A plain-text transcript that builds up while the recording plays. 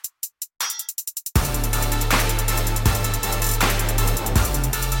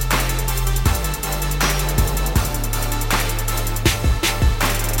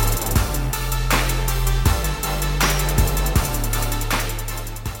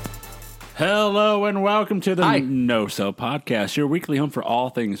Hello and welcome to the No Sell Podcast, your weekly home for all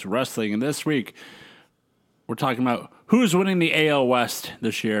things wrestling. And this week, we're talking about who's winning the AL West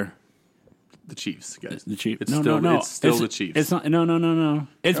this year. The Chiefs, guys. The Chiefs. It's No. It's still the Chiefs. It's not. No.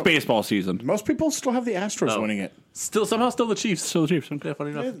 It's baseball season. Most people still have the Astros winning it. Somehow still the Chiefs. Still the Chiefs. Yeah,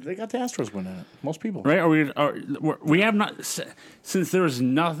 funny enough. They got the Astros winning it. Most people. Right? We have not, since there is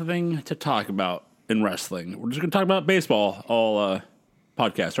nothing to talk about in wrestling, we're just going to talk about baseball all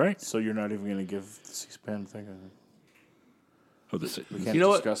podcast, right? So you're not even going to give the C-SPAN thing? Oh, this We can't You know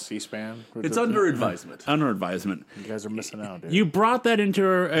what? discuss C-SPAN? It's under advisement. under advisement. You guys are missing out, dude. You brought that into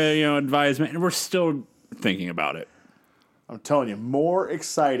advisement, and we're still thinking about it. I'm telling you, more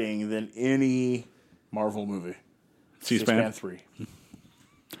exciting than any Marvel movie. C-SPAN. 3.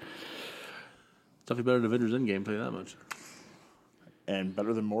 Definitely better than Avengers Endgame, tell you that much. And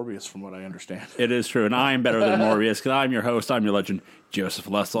better than Morbius, from what I understand. It is true, and I am better than Morbius because I'm your host. I'm your legend, Joseph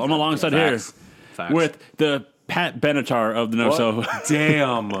Lessel. I'm alongside Facts. here with the Pat Benatar of the No So.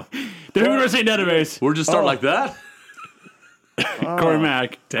 Damn. The Human Wrestling Database, We're just starting like that? Corey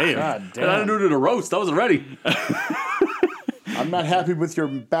Mack. Damn. God And I didn't do it in a roast. I wasn't ready. I'm not happy with your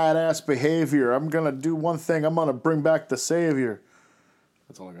badass behavior. I'm going to do one thing. I'm going to bring back the Savior.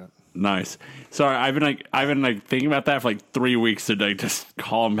 That's all I got. Nice. Sorry, I've been thinking about that for like 3 weeks to just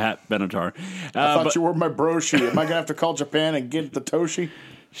call him Pat Benatar. I thought you were my broshi. Am I going to have to call Japan and get the Toshi?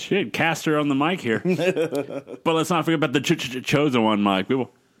 Shit, Caster on the mic here. But let's not forget about the chosen one, Mike.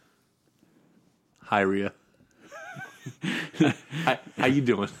 People. Hi, Rhea. How you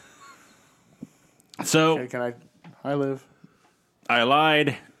doing? So Okay, I live. I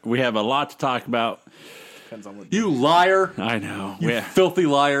lied. We have a lot to talk about. Depends on what You liar. I know. You filthy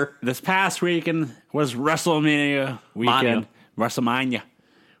liar. This past weekend was WrestleMania weekend. WrestleMania.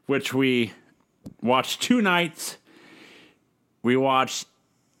 Which we watched 2 nights. I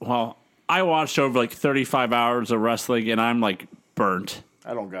watched over like 35 hours of wrestling, and I'm like burnt.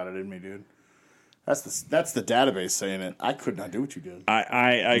 I don't got it in me, dude. That's the database saying it. I could not do what you did.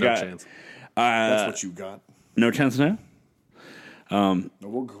 I No got chance. That's what you got. no chance now.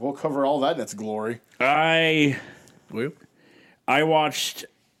 We'll cover all that in its glory. I Will? watched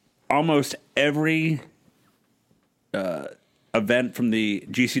almost every event from the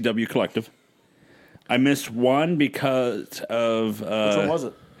GCW Collective. I missed one because of Which one was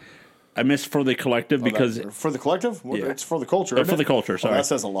it? I missed for the Collective because For the collective? Yeah. It's for the culture. for isn't the it? culture. Oh, Sorry, that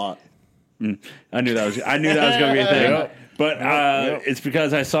says a lot. I knew that was going to be a thing. Yep. But Yep. it's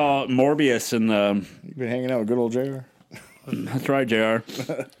because I saw Morbius and You've been hanging out with good old JR. that's right, Jr.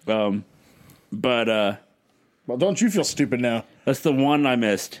 But Well, don't you feel stupid now? that's the one I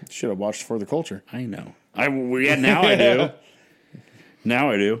missed. Should have watched For the Culture. I know. Now I do. Now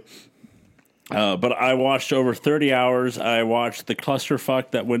I do. But I watched over 30 hours. I watched the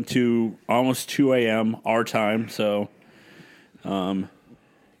clusterfuck that went to almost 2 a.m. our time. So,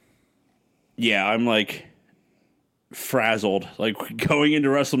 yeah, I'm like frazzled. Like going into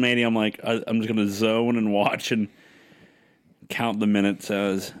WrestleMania, I'm like, I'm just going to zone and watch and count the minutes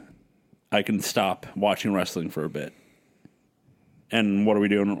as I can stop watching wrestling for a bit. And what are we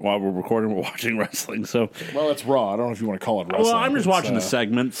doing while we're recording? We're watching wrestling. So, Well, it's Raw. I don't know if you want to call it wrestling. well, I'm just It's, watching the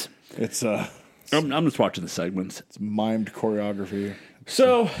segments. It's I'm just watching the segments. mimed choreography.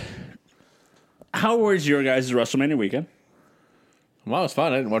 So, how was your guys' WrestleMania weekend? Well, it was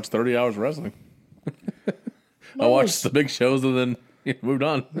fine. I didn't watch 30 hours of wrestling. I watched the big shows and then moved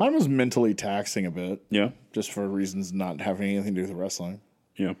on. Mine was mentally taxing a bit, Yeah, just for reasons not having anything to do with wrestling.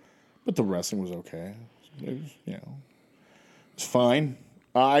 yeah. But the wrestling was okay. It was, it's fine.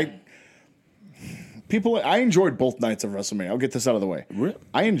 I enjoyed both nights of WrestleMania. I'll get this out of the way. Really?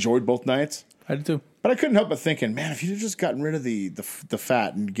 I enjoyed both nights, I did too. but I couldn't help but thinking, man, if you'd just gotten rid of the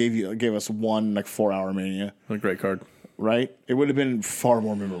fat and gave us one 4-hour Mania, What a great card. right? It would have been far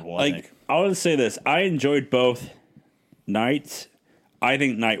more memorable. I think. I want to say this. I enjoyed both nights. I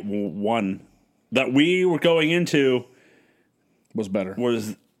think night one that we were going into Was better.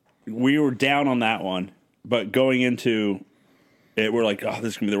 we were down on that one, but going into it, we're like, oh,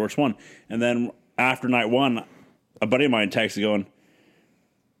 this is going to be the worst one. And then after night one, a buddy of mine texted going,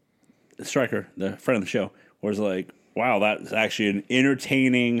 Stryker, the friend of the show, was like, wow, that's actually an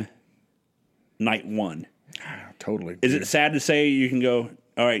entertaining night one. Totally. Is it sad to say you can go,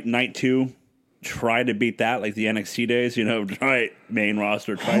 all right, night two, try to beat that, like the NXT days, try main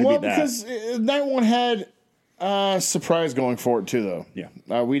roster, try to beat that. Because night one had surprise going for it too, though.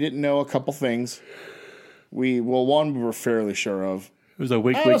 Yeah. We didn't know a couple things. One we were fairly sure of. It was a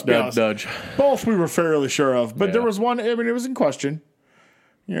week let's be nudge. honest. Both we were fairly sure of, but there Yeah. was one. I mean, it was in question.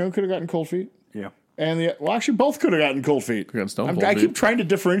 Could have gotten cold feet. Yeah. And actually, both could have gotten cold feet. got Stone I Cold keep Feet. trying to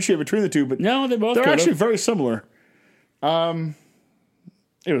differentiate between the two, but No, they both they're could've. actually very similar.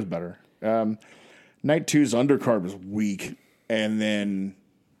 It was better. Night 2's undercard was weak, and then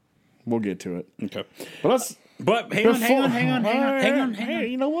we'll get to it. Okay. But let's. But hang on. Hey,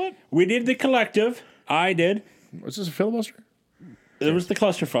 you know what? We did the collective. I did. Was this a filibuster? There was the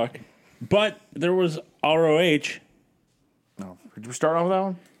clusterfuck. But there was ROH. No. Did we start off with that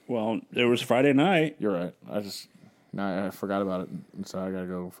one? Well, there was Friday night. You're right. I forgot about it, so I gotta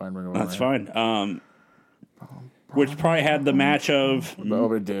go find Ring of Honor. That's fine. Which probably had the match of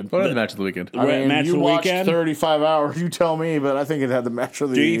Oh, it did. What is the match of the weekend? I mean, match you of the watched weekend. 35 hours. You tell me, but I think it had the match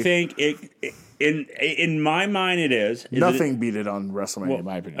of the. Do you think it in my mind it is? nothing beat it on WrestleMania? in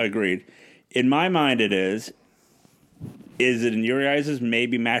my opinion. Agreed. In my mind it is. Is it in your guys'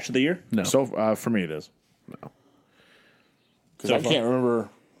 maybe match of the year? No. So for me, it is. No. Because So I far. can't remember.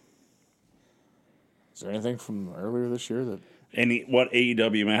 Is there anything from earlier this year that What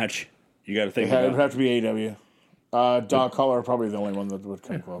AEW match you got to think it would about? have to be AEW? Dog Collar probably the only one that would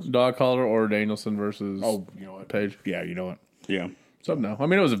come close. Dog Collar or Danielson versus Oh, you know what? Page. Yeah, you know what? Yeah, Something now. I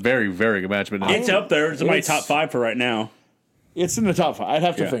mean, it was a very, very good match, but it's up there. It's in my It's- top 5 for right now. It's in the top 5. I'd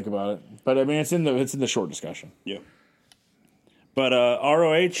have to Yeah. think about it, but I mean, it's in the short discussion Yeah, but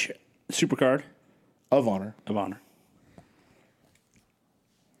ROH Supercard of Honor. of Honor.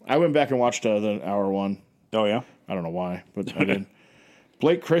 I went back and watched the hour one. Oh yeah, I don't know why, but I did.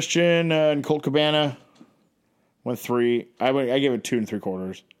 Blake Christian and Colt Cabana went 3. I gave it 2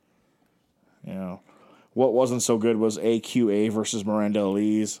 3/4. You know, what wasn't so good was AQA versus Miranda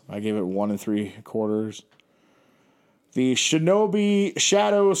Elise. I gave it 1 3/4. The Shinobi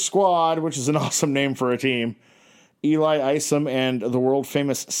Shadow Squad, which is an awesome name for a team. Eli Isom and the world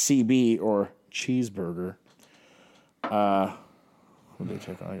famous CB or Cheeseburger. Who did they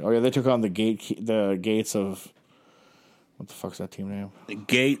take on? Oh yeah, they took on the Gates of. What the fuck's that team name? the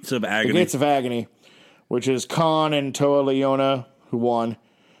Gates of The Agony. Gates of Agony, which is Khan and Toa Leona, who won.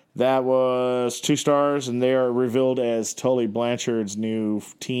 That was 2 stars, and they are revealed as Tully Blanchard's new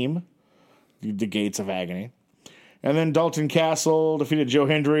team, the Gates of Agony. And then Dalton Castle defeated Joe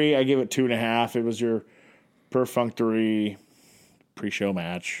Hendry. I gave it 2.5. It was your perfunctory pre-show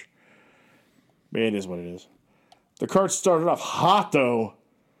match. It is what it is. The card started off hot, though,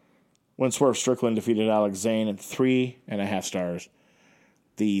 when Swerve Strickland defeated Alex Zane at 3.5 stars.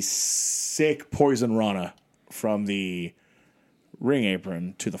 The sick Poison Rana from the ring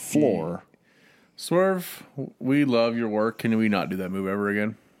apron to the floor. Swerve, we love your work. Can we not do that move ever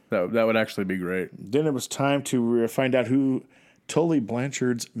again? That would actually be great. Then it was time to find out who Tully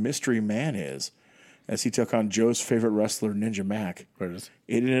Blanchard's mystery man is, as he took on Joe's favorite wrestler, Ninja Mac. There it is.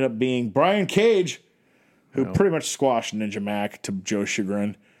 It ended up being Brian Cage, who pretty much squashed Ninja Mac to Joe's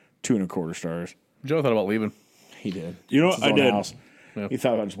chagrin, 2.25 stars. Joe thought about leaving. He did. You know It's what? his I own did. house. Yeah. He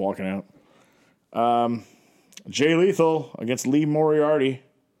thought about just walking out. Jay Lethal against Lee Moriarty.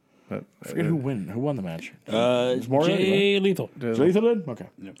 But, I forget who won the match. Jay Lethal. Jay Lethal did? Okay.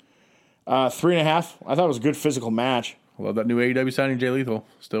 Yep. 3.5. I thought it was a good physical match. love that new AEW signing, Jay Lethal.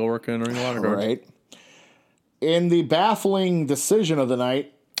 Still working Ring of Honor guards. Right. In the baffling decision of the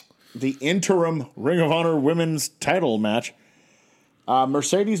night, the interim Ring of Honor women's title match,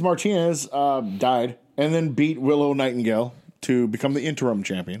 Mercedes Martinez died and then beat Willow Nightingale to become the interim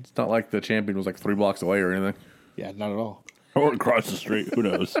champion. It's not like the champion was like 3 blocks away or anything. Yeah, not at all. Or across the street. Who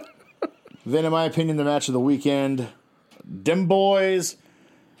knows? Then, in my opinion, the match of the weekend, Dem Boys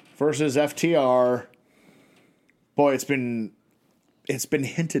versus FTR. Boy, it's been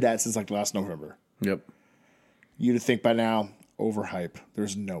hinted at since like last November. Yep. You'd think by now, overhype.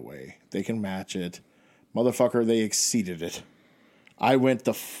 There's no way they can match it. Motherfucker, they exceeded it. I went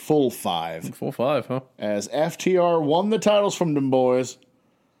the full 5 Full 5, huh? as FTR won the titles from them boys.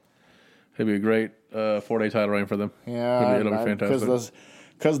 It'd be a great 4-day title reign for them. Yeah, It'll be fantastic.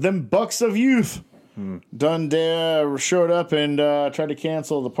 Because them Bucks of Youth done showed up and tried to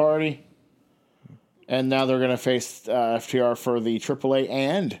cancel the party. And now they're going to face FTR for the AAA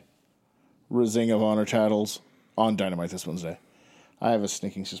and Ring of Honor titles on Dynamite this Wednesday. I have a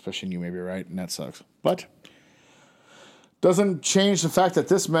sneaking suspicion you may be right, and that sucks. But doesn't change the fact that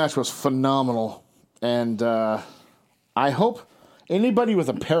this match was phenomenal. And I hope anybody with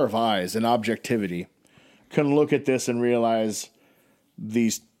a pair of eyes and objectivity can look at this and realize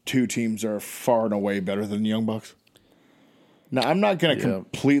these two teams are far and away better than the Young Bucks. Now, I'm not going to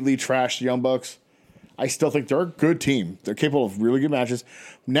completely trash the Young Bucks. I still think they're a good team. They're capable of really good matches.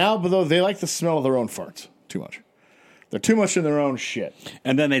 Now, but though, they like the smell of their own farts too much. They're too much in their own shit.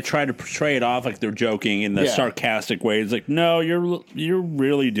 And then they try to portray it off like they're joking in the Yeah. sarcastic way. It's like, no, you're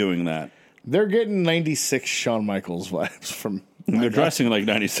really doing that. They're getting 96 Shawn Michaels vibes from. They're dressing like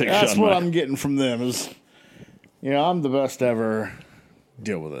 96. That's Shawn what Michaels. I'm getting from them. Is I'm the best ever.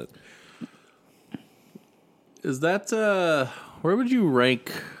 Deal with it. Is that where would you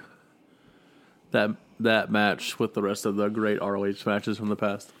rank that match with the rest of the great ROH matches from the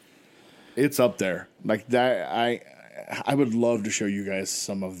past? It's up there. Like that. I would love to show you guys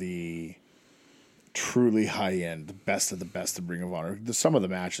some of the truly high end, the best of Ring of Honor. Some of the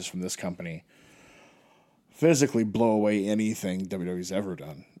matches from this company physically blow away anything WWE's ever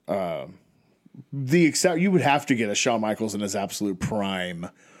done. You would have to get a Shawn Michaels in his absolute prime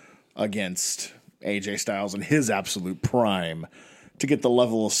against AJ Styles in his absolute prime to get the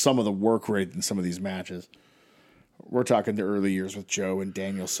level of some of the work rate in some of these matches. We're talking the early years with Joe and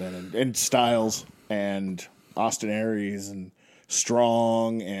Danielson and Styles and Austin Aries and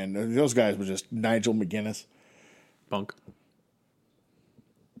Strong, and those guys were just Nigel McGuinness. Punk.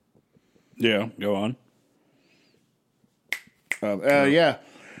 Yeah, go on. I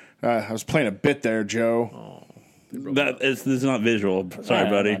was playing a bit there, Joe. This is not visual. Sorry,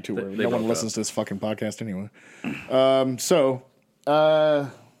 buddy. Not too worried. They No one broke listens up. to this fucking podcast anyway.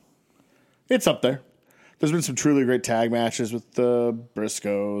 It's up there. There's been some truly great tag matches with the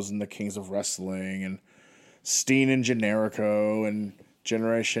Briscoes and the Kings of Wrestling and Steen and Generico and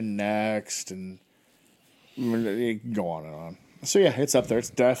Generation Next, and you can go on and on. So yeah, it's up there.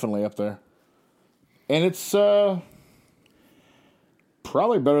 It's definitely up there. And it's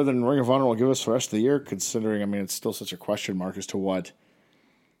probably better than Ring of Honor will give us the rest of the year, considering, it's still such a question mark as to what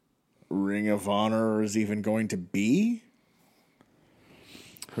Ring of Honor is even going to be.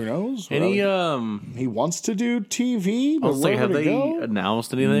 Who knows? Any He wants to do TV, but where have would it they go?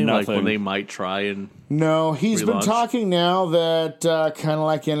 announced anything like when Nothing. they might try and No, he's been relaunch? talking now that kind of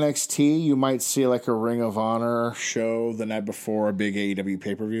like NXT, you might see like a Ring of Honor show the night before a big AEW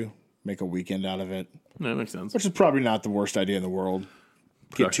pay-per-view. Make a weekend out of it, that makes sense. which is probably not the worst idea in the world.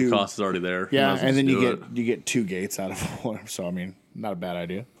 Production cost is already there. Yeah, Might as well and then just you do get you get 2 gates out of one. So not a bad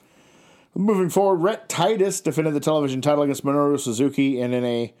idea. Moving forward, Rhett Titus defended the television title against Minoru Suzuki, and in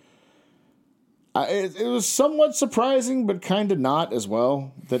a it was somewhat surprising, but kind of not as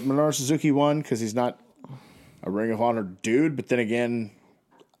well that Minoru Suzuki won because he's not a Ring of Honor dude. But then again,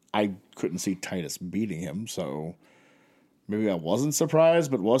 I couldn't see Titus beating him, so maybe I wasn't surprised,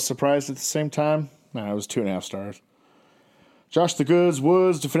 but was surprised at the same time. It was 2.5 stars. Josh the Goods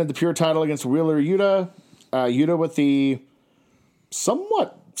Woods defended the Pure title against Wheeler Yuta. Yuta with the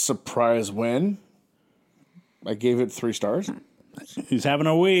somewhat surprise win. I gave it 3 stars. He's having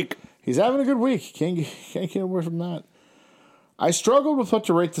a week. He's having a good week. Can't get away from that. I struggled with what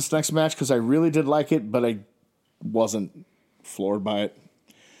to rate this next match because I really did like it, but I wasn't floored by it.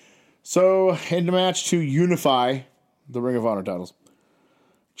 So, in the match to unify the Ring of Honor titles,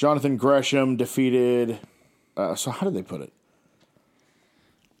 Jonathan Gresham defeated... so how did they put it?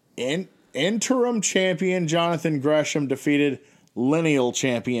 Interim champion Jonathan Gresham defeated lineal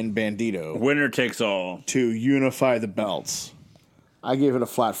champion Bandito Winner takes all. to unify the belts. I gave it a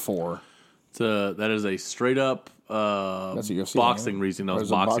flat 4. that is a straight up That's a UFC boxing one, right? reasoning. That Or was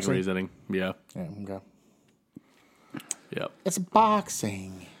is it boxing boxing? reasoning. Yeah. Yeah, okay. Yep. It's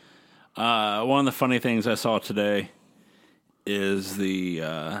boxing. One of the funny things I saw today is the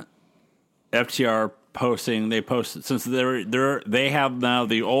FTR posting. They posted, since they have now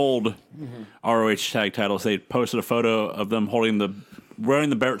the old ROH tag titles. They posted a photo of them wearing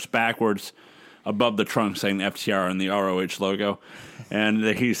the belts backwards above the trunk, saying FTR and the ROH logo. And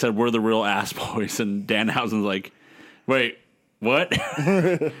he said, "We're the real ass boys." And Danhausen's like, "Wait, what?"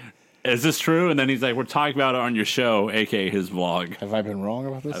 Is this true? And then he's like, "We're talking about it on your show," aka his vlog. Have I been wrong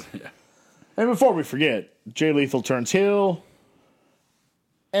about this? Yeah. And before we forget, Jay Lethal turns heel,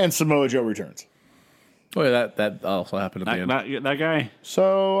 and Samoa Joe returns. Oh, yeah, that also happened at the end. That guy.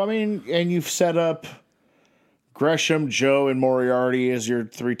 So, and you've set up Gresham, Joe, and Moriarty as your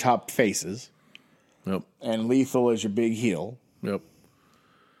 3 top faces, Yep. and Lethal as your big heel. Yep.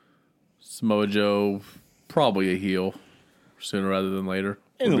 Samoa Joe, probably a heel sooner rather than later.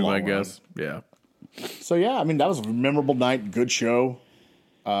 In would the be my long run. guess. Yeah. So, yeah, that was a memorable night, good show.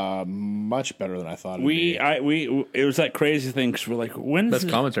 Much better than I thought it would be. It was that crazy thing because we're like, when's Best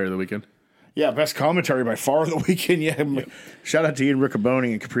commentary of the weekend. Yeah, best commentary by far of the weekend. Yeah, shout out to Ian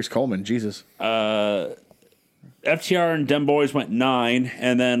Riccoboni and Caprice Coleman. Jesus. FTR and Dem Boys went 9,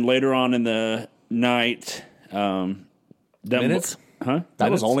 and then later on in the night, Minutes? Huh? That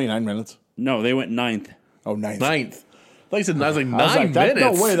was only 9 minutes. No, they went 9th. Oh, ninth. Ninth. Like I said, I was like, I was 9 like,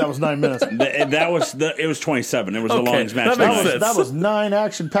 minutes. no way, that was 9 minutes. It was 27. It was the Okay, longest match. that of the makes night. sense. That was 9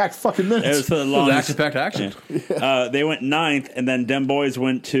 action-packed fucking It minutes. was the It was longest. action-packed action. They went 9th, and then Dem Boys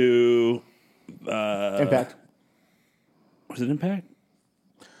went to Impact. Was it Impact?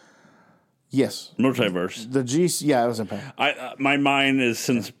 Yes. Multiverse. The GC, yeah, it was Impact. My mind is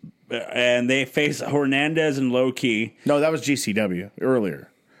since, and they face Hernandez and Low-Key. No, that was GCW earlier.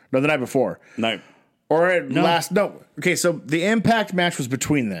 No, the night before. No, Last. No. Okay, so the Impact match was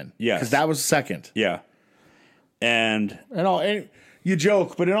between then. Yes. Because that was second. yeah, and And you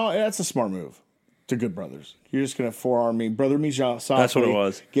joke, but that's a smart move to Good Brothers. You're just gonna forearm me, brother me softly. That's what it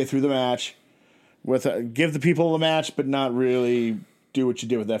was. Get through the match with give the people the match, but not really do what you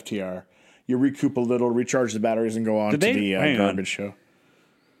did with FTR. You recoup a little, recharge the batteries, and go on to the garbage show.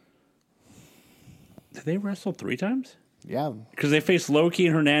 Did they wrestle 3 times? Yeah, Because they faced Low-Key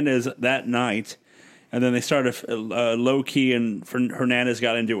and Hernandez that night, and then they started Low-Key and Hernandez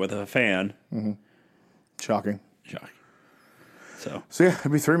got into it with a fan. shocking. Shock. So Yeah,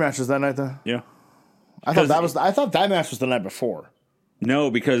 it'd be 3 matches that night, though. yeah, I thought that match was the night before.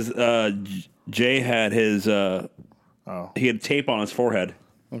 no, because Jay had his he had tape on his forehead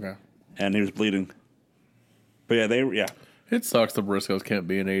Okay. and he was bleeding. But yeah, It sucks the Briscoes can't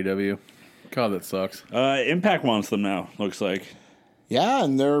be in AEW. God, that sucks. Impact wants them now. Looks like. Yeah,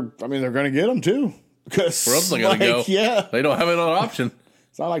 and they're going to get them too. Because Where else are they going to go? Yeah, They don't have another option.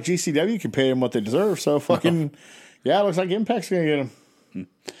 it's not like GCW can pay them what they deserve. So fucking yeah, it looks like Impact's going to get them.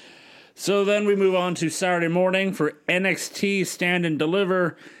 So then we move on to Saturday morning for NXT Stand and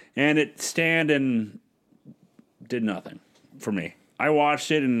Deliver, and it stand and did nothing for me. I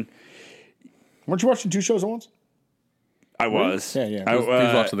watched it and Weren't you watching 2 shows at once? I was. Yeah, yeah.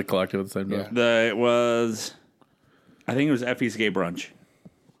 He's watching the Collective at the same time. I think it was Effie's Gay Brunch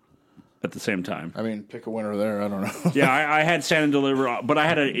at the same time. I mean, pick a winner there. I don't know. Yeah, I had Stand and Deliver, but I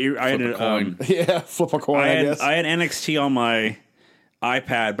had a coin. Yeah, flip a coin, I guess. I had NXT on my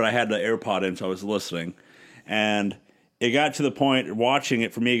iPad, but I had the AirPod in, so I was listening. And it got to the point, watching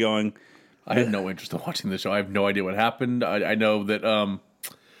it for me, going, I had no interest in watching the show. I have no idea what happened. I know that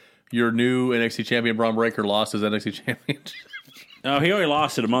your new NXT champion, Braun Breaker, lost his NXT championship. no, he only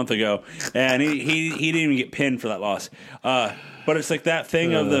lost it a month ago, and he didn't even get pinned for that loss. But it's like that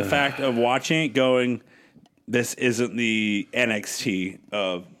thing of the fact of watching it going, this isn't the NXT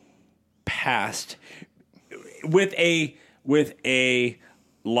of past with a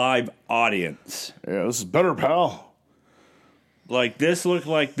live audience. Yeah, this is better, pal. Like this looked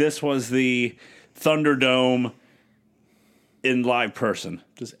like this was the Thunderdome in live person.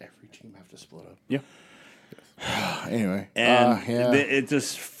 Does every team have to split up? Yeah. Anyway. And yeah.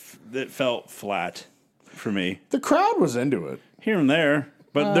 it felt flat for me. The crowd was into it. Here and there.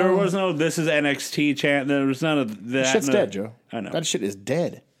 But there was no this is NXT chant. There was none of that. Shit's dead, Joe. I know. That shit is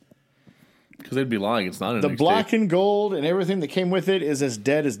dead. Because they'd be lying. It's not an The NXT. black and gold and everything that came with it is as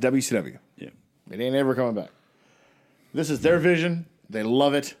dead as WCW. Yeah. It ain't ever coming back. This is their vision. They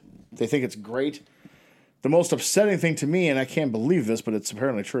love it. They think it's great. The most upsetting thing to me, and I can't believe this, but it's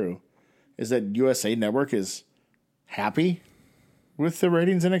apparently true, is that USA Network is happy with the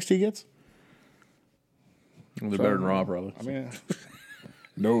ratings NXT gets. They're better than Raw, probably. I mean,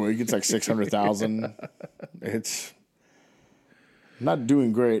 no, it gets like 600,000. It's not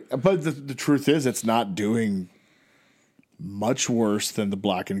doing great. But the truth is, it's not doing much worse than the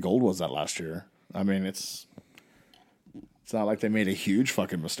black and gold was that last year. I mean, it's not like they made a huge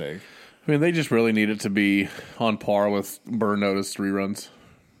fucking mistake. I mean, they just really need it to be on par with Burn Notice reruns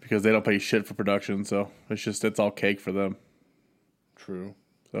because they don't pay shit for production. So it's all cake for them. True.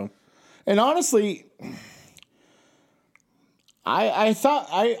 So, And honestly, I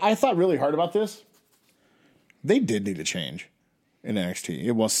thought really hard about this. They did need a change in NXT.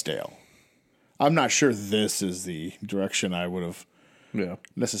 It was stale. I'm not sure this is the direction I would have yeah.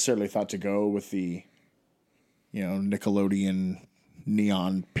 necessarily thought to go with the, Nickelodeon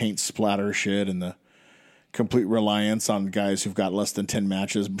neon paint splatter shit and the complete reliance on guys who've got less than 10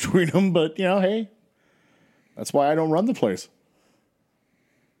 matches between them. But, hey, that's why I don't run the place.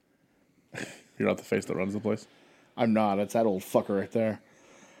 You're not the face that runs the place. I'm not. It's that old fucker right there.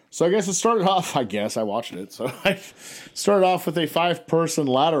 So I guess it started off, I watched it. So I started off with a 5-person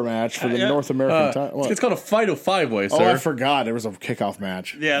ladder match for the North American title. It's called a Fight of 5-Way, sir. Oh, I forgot. It was a kickoff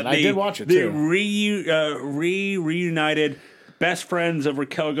match. Yeah, and I did watch it, the too. reunited best friends of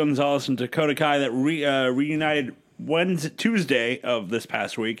Raquel Gonzalez and Dakota Kai that reunited Tuesday of this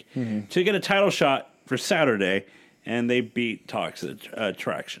past week to get a title shot for Saturday, and they beat Toxic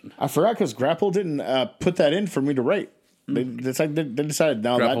Attraction. I forgot because Grapple didn't put that in for me to rate. They decided,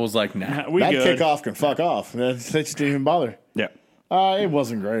 no, Grapple was like, nah. We that good. kickoff can fuck off. They just didn't even bother. Yeah. It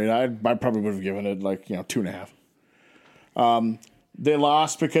wasn't great. I probably would have given it 2.5. They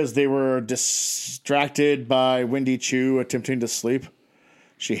lost because they were distracted by Wendy Chu attempting to sleep.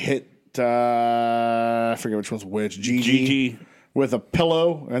 She hit I forget which one's which. Gigi. Gigi. With a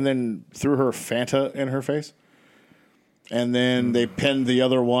pillow and then threw her Fanta in her face. And then they pinned the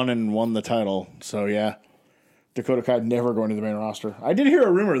other one and won the title. So, yeah. Dakota Kai never going to the main roster. I did hear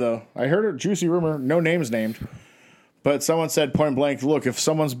a rumor, though. I heard a juicy rumor. No names named. But someone said point blank, look, if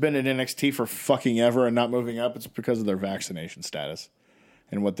someone's been in NXT for fucking ever and not moving up, it's because of their vaccination status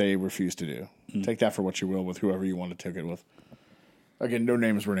and what they refuse to do. Take that for what you will with whoever you want to take it with. Again, no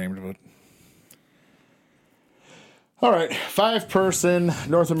names were named, but... All right, 5-person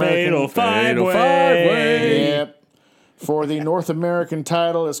North American... Fatal five-way. Yep. For the North American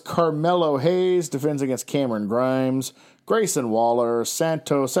title is Carmelo Hayes, defends against Cameron Grimes, Grayson Waller,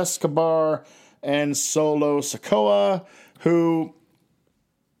 Santos Escobar, and Solo Sikoa, who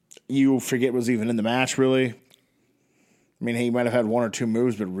you forget was even in the match, really. I mean, he might have had one or two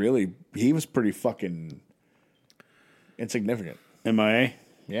moves, but really, he was pretty fucking insignificant. MIA?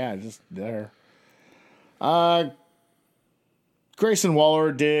 Yeah, just there. Grayson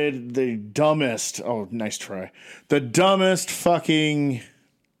Waller did the dumbest, oh, nice try, the dumbest fucking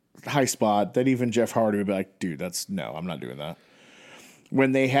high spot that even Jeff Hardy would be like, dude, no, I'm not doing that.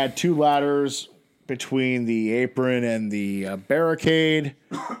 When they had two ladders between the apron and the barricade,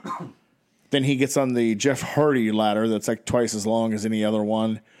 then he gets on the Jeff Hardy ladder that's like twice as long as any other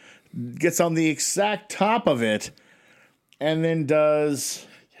one, gets on the exact top of it, and then does...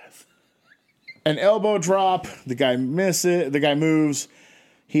 an elbow drop. The guy misses. The guy moves.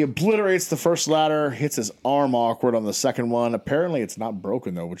 He obliterates the first ladder. Hits his arm awkward on the second one. Apparently, it's not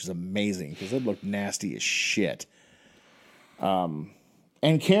broken though, which is amazing because it looked nasty as shit.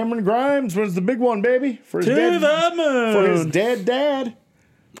 And Cameron Grimes was the big one, baby, for his dead dad.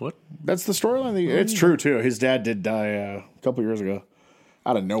 What? That's the storyline. It's true too. His dad did die a couple years ago,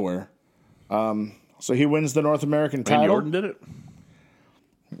 out of nowhere. So he wins the North American title. Randy Orton did it?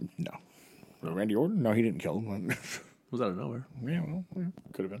 No. Randy Orton? No, he didn't kill him. Was out of nowhere. Yeah, well,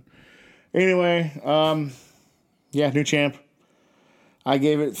 could have been. Anyway, new champ. I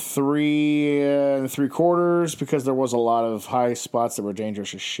gave it 3 3/4 because there was a lot of high spots that were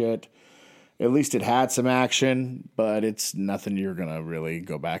dangerous as shit. At least it had some action, but it's nothing you're going to really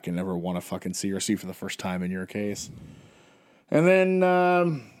go back and ever want to fucking see or see for the first time in your case. And then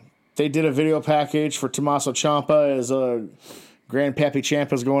they did a video package for Tommaso Ciampa as a Grand Pappy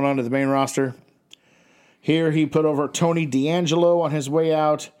Ciampa's going on to the main roster. Here he put over Tony D'Angelo on his way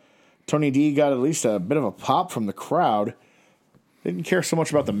out. Tony D got at least a bit of a pop from the crowd. They didn't care so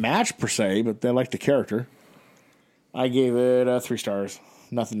much about the match per se, but they liked the character. I gave it 3 stars.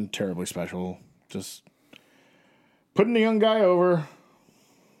 Nothing terribly special. Just putting the young guy over.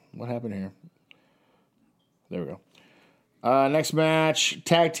 What happened here? There we go. Next match,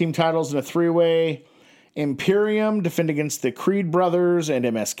 tag team titles in a 3-way. Imperium defend against the Creed brothers and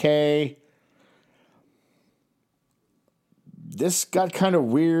MSK. This got kind of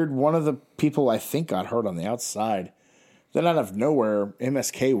weird. One of the people I think got hurt on the outside. Then out of nowhere,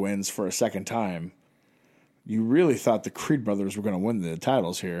 MSK wins for a second time. You really thought the Creed brothers were going to win the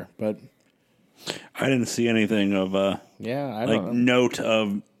titles here, but I didn't see anything of I don't know. note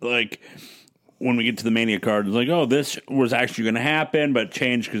of like when we get to the Mania card. It's like, oh, this was actually going to happen, but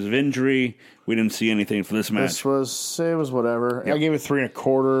changed because of injury. We didn't see anything for this match. It was whatever. Yep. I gave it 3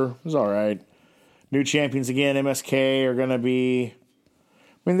 1/4. It was all right. New champions again. MSK are going to be.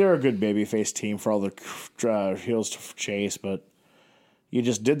 I mean, they're a good babyface team for all the heels to chase, but you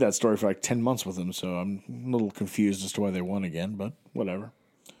just did that story for like 10 months with them, so I'm a little confused as to why they won again, but whatever.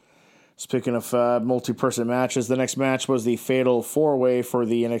 Speaking of multi-person matches, the next match was the Fatal 4-Way for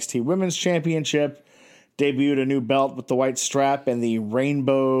the NXT Women's Championship. Debuted a new belt with the white strap and the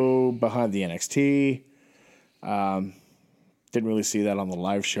rainbow behind the NXT. Didn't really see that on the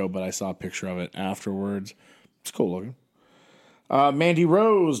live show, but I saw a picture of it afterwards. It's cool looking. Mandy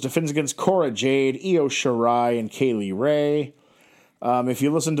Rose defends against Cora Jade, Io Shirai, and Kaylee Ray. If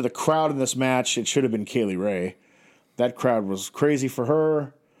you listen to the crowd in this match, it should have been Kaylee Ray. That crowd was crazy for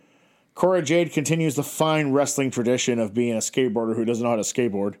her. Cora Jade continues the fine wrestling tradition of being a skateboarder who doesn't know how to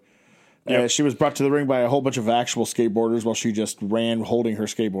skateboard. Yep. She was brought to the ring by a whole bunch of actual skateboarders while she just ran holding her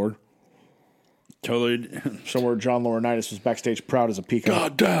skateboard. Totally. Somewhere John Laurinaitis was backstage proud as a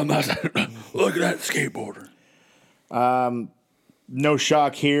peacock. God damn, look at that skateboarder. No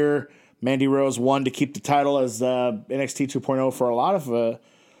shock here. Mandy Rose won to keep the title as NXT 2.0 for a lot of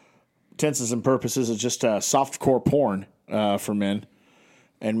intenses and purposes. It's just softcore porn for men.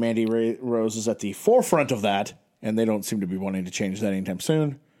 And Mandy Rose is at the forefront of that, and they don't seem to be wanting to change that anytime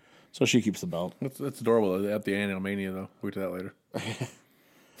soon. So she keeps the belt. That's adorable at the Annual Mania, though. We'll get to that later.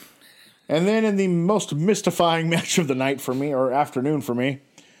 And then in the most mystifying match of the night for me, or afternoon for me,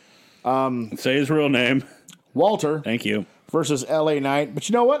 Say his real name. Walter Thank you. versus LA Knight. But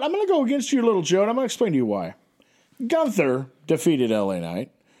you know what? I'm going to go against you, little Joe, and I'm going to explain to you why. Gunther defeated LA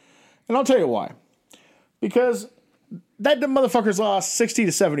Knight. And I'll tell you why. Because that motherfucker's lost 60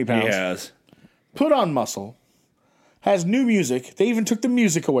 to 70 pounds. He has. Put on muscle. Has new music. They even took the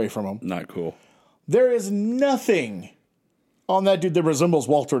music away from him. Not cool. There is nothing on that dude that resembles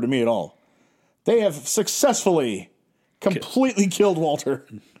Walter to me at all. They have successfully completely killed Walter.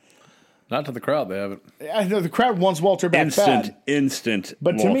 Not to the crowd, they haven't. I know the crowd wants Walter back bad. Instant.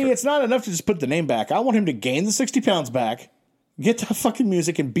 But to Walter. me, it's not enough to just put the name back. I want him to gain the 60 pounds back, get that fucking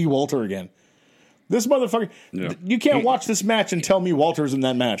music, and be Walter again. This motherfucker, you can't watch this match and tell me Walter's in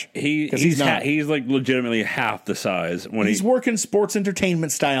that match. He's not. He's like legitimately half the size when he's working sports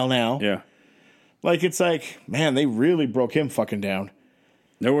entertainment style now. Yeah. Like, it's like, man, they really broke him fucking down.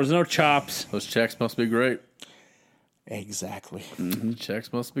 There was no chops. Those checks must be great. Exactly. Mm-hmm.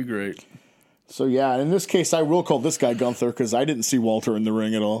 Checks must be great. So, yeah, in this case, I will call this guy Gunther because I didn't see Walter in the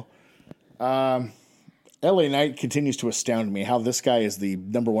ring at all. LA Knight continues to astound me how this guy is the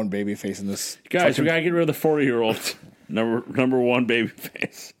number one babyface in this. Guys, we got to get rid of the 40-year-old number one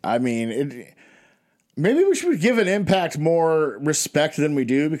babyface. I mean, maybe we should give an Impact more respect than we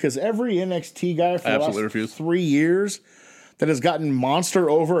do because every NXT guy for the last 3 years that has gotten Monster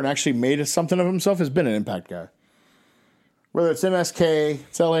over and actually made something of himself has been an Impact guy. Whether it's MSK,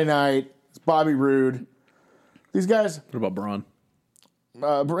 it's LA Knight, it's Bobby Roode. These guys. What about Braun?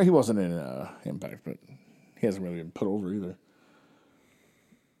 He wasn't in Impact, but he hasn't really been put over either.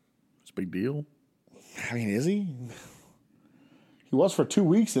 It's a big deal. I mean, is he? He was for 2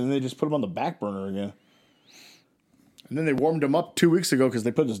 weeks, and then they just put him on the back burner again. And then they warmed him up 2 weeks ago because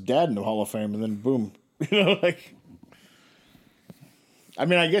they put his dad in the Hall of Fame, and then boom. You know, like... I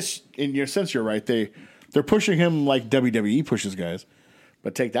mean, I guess in your sense you're right. They're pushing him like WWE pushes guys,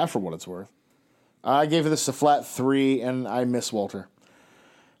 but take that for what it's worth. I gave this a flat 3, and I miss Walter.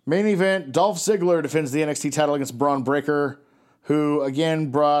 Main event, Dolph Ziggler defends the NXT title against Braun Breaker, who,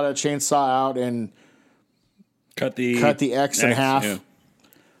 again, brought a chainsaw out and cut the X in half. Yeah.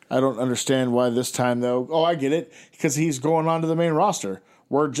 I don't understand why this time, though. Oh, I get it. Because he's going on to the main roster,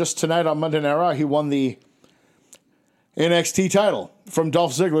 where just tonight on Monday Night Raw, he won the NXT title from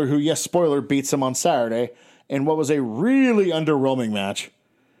Dolph Ziggler, who, yes, spoiler, beats him on Saturday in what was a really underwhelming match.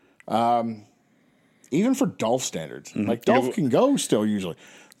 Even for Dolph standards. Mm-hmm. Like, Dolph can go still, usually.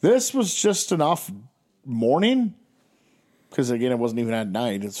 This was just an off morning. Because, again, it wasn't even at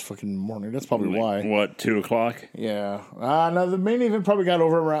night. It's fucking morning. That's probably why. What, 2 o'clock? Yeah. No, the main event probably got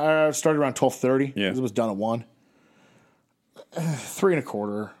over started around 12:30. Yeah. It was done at 1. 3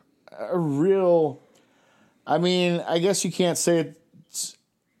 1/4. A real... I mean, I guess you can't say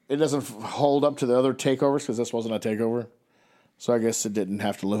it doesn't hold up to the other takeovers because this wasn't a takeover. So I guess it didn't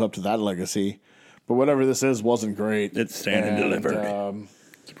have to live up to that legacy. But whatever this is wasn't great. It's stand and delivered.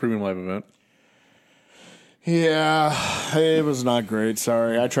 It's a premium live event. Yeah, it was not great.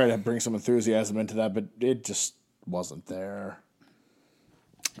 Sorry. I tried to bring some enthusiasm into that, but it just wasn't there.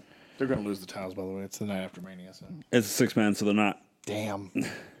 They're going to lose the titles, by the way. It's the night after Mania. So. It's a 6-man, so they're not. Damn.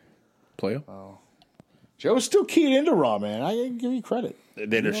 Player? Oh. Joe's still keyed into Raw, man. I give you credit.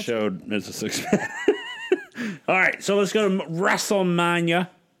 They just showed it's a 6-man. All right, so let's go to WrestleMania.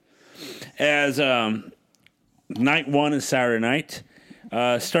 As night 1 is Saturday night.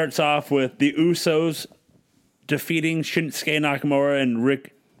 Starts off with the Usos defeating Shinsuke Nakamura and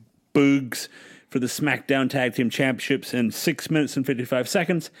Rick Boogs for the SmackDown Tag Team Championships in 6 minutes and 55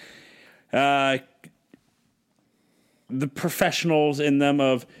 seconds. The professionals in them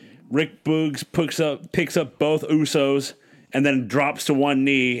of Rick Boogs picks up both Usos and then drops to one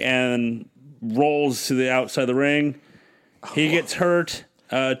knee and rolls to the outside of the ring. He gets hurt.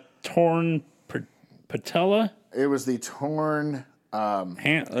 Torn patella? It was the torn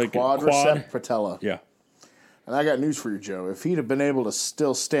quadricep patella. Yeah. And I got news for you, Joe. If he'd have been able to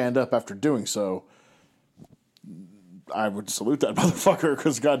still stand up after doing so, I would salute that motherfucker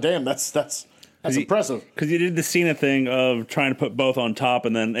because, goddamn, that's impressive. Because he did the Cena thing of trying to put both on top,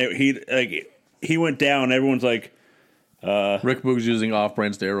 and then he went down. Everyone's like, Rick Boogs using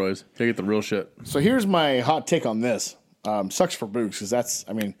off-brand steroids. They get the real shit. So here's my hot take on this. Sucks for Boogs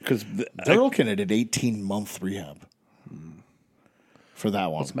because they're looking at an 18-month rehab for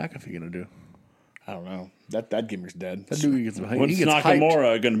that one. What's McAfee gonna do? I don't know. That gimmick's dead. That dude gets What's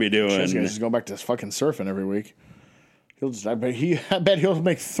Nakamura going to be doing? He's just going back to fucking surfing every week. I bet he'll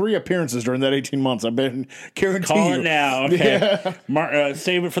make 3 appearances during that 18 months. I bet, guarantee Call you. it now. Okay. Yeah.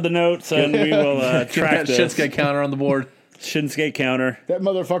 Save it for the notes, and we will track this. Shinsuke counter on the board. Shinsuke counter. That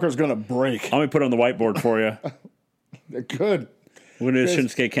motherfucker's going to break. Let me put it on the whiteboard for you. Good. We're going to do a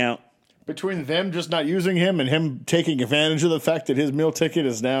Shinsuke count. between them just not using him and him taking advantage of the fact that his meal ticket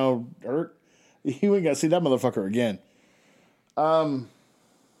is now hurt, you ain't got to see that motherfucker again.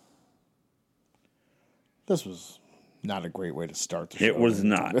 This was not a great way to start the show. It was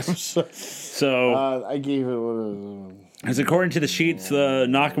not. So, I gave it. as according to the sheets, the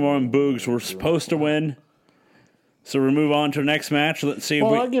Nakamura and Boogs were supposed to win. So we move on to the next match. Let's see if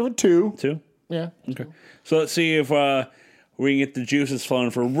I'll give it 2. 2. Yeah. Okay. So let's see if we can get the juices flowing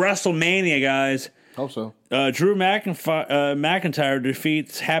for WrestleMania, guys. Hope so. Drew McIntyre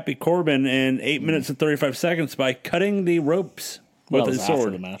defeats Happy Corbin in 8 minutes and 35 seconds by cutting the ropes with his After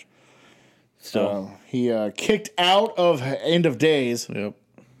sword. the match. So He kicked out of End of Days, Yep.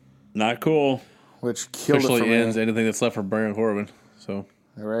 not cool. which killed it for Officially me. ends anything that's left for Baron Corbin. So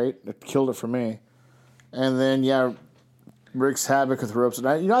All right, it killed it for me. And then wreaks havoc with ropes. And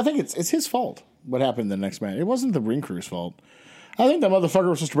I think it's his fault. What happened in the next match? It wasn't the ring crew's fault. I think that motherfucker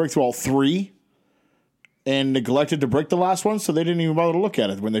was supposed to break through all 3, and neglected to break the last one, so they didn't even bother to look at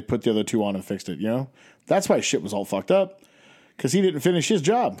it when they put the other 2 on and fixed it. You know, that's why shit was all fucked up, because he didn't finish his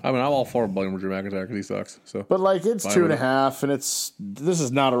job. I mean, I'm all for blaming Drew McIntyre because he sucks. So, But it's Fine 2.5, and this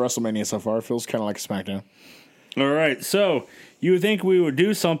is not a WrestleMania so far. It feels kind of like a SmackDown. All right. So you would think we would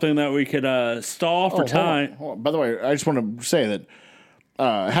do something that we could stall for time. Hold on. By the way, I just want to say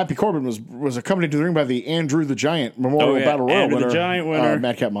that Happy Corbin was accompanied to the ring by the Andrew the Giant Memorial Battle Royal Andrew the winner, Giant winner.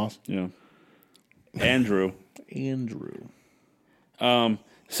 Madcap Moss. Yeah. Andrew. Andrew.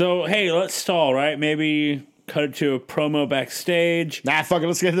 So, hey, let's stall, right? Maybe cut it to a promo backstage. Nah, fuck it.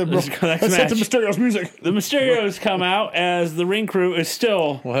 Let's get to Let's go next let's get to match. Mysterio's music. The Mysterios come out as the ring crew is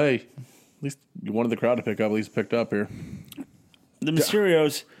still... Well, hey, at least you wanted the crowd to pick up. At least picked up here. The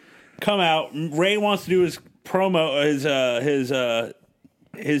Mysterios come out. Ray wants to do his promo,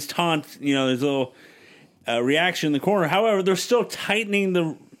 his taunt, his little reaction in the corner. However, they're still tightening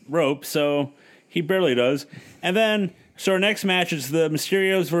the rope, so he barely does. And then, so our next match is the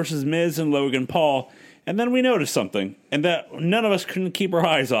Mysterios versus Miz and Logan Paul. And then we noticed something, and that none of us couldn't keep our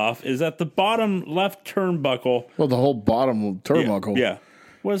eyes off, is that the bottom left turnbuckle, Well, the whole bottom turnbuckle. yeah,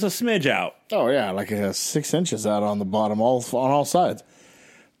 was a smidge out. Oh, yeah. Like it has 6 inches out on the bottom, on all sides.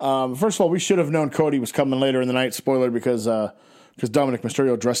 First of all, we should have known Cody was coming later in the night. Spoiler, because Dominic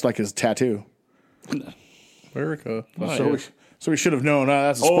Mysterio dressed like his tattoo. America. So we should have known.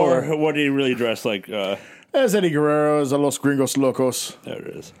 That's a spoiler. Or what did he really dress like? As Eddie Guerrero, as a Los Gringos Locos. There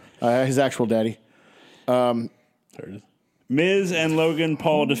it is. His actual daddy. There it is. Miz and Logan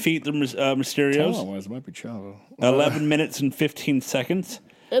Paul defeat the Mysterios. Oh, it might be Chavo. 11 minutes and 15 seconds.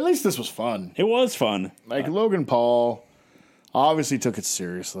 At least this was fun. It was fun. Like Logan Paul obviously took it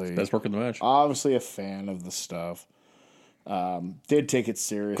seriously. Best work in the match. Obviously a fan of the stuff. Did take it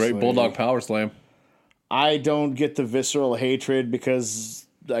seriously. Great Bulldog power slam. I don't get the visceral hatred because,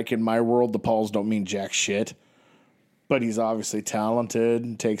 like in my world, the Pauls don't mean jack shit. But he's obviously talented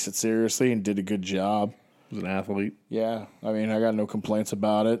and takes it seriously and did a good job. Was an athlete. Yeah, I mean, I got no complaints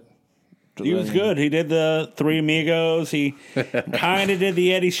about it. He was good. He did the Three Amigos. He kind of did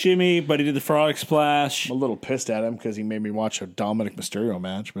the Eddie Shimmy, but he did the Frog Splash. I'm a little pissed at him because he made me watch a Dominic Mysterio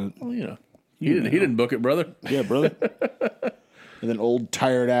match. But Well, he didn't book it, brother. Yeah, brother. and then old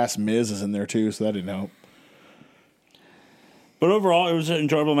tired ass Miz is in there too, so that didn't help. But overall, it was an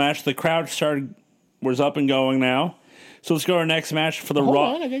enjoyable match. The crowd was up and going now. So let's go to our next match for the Hold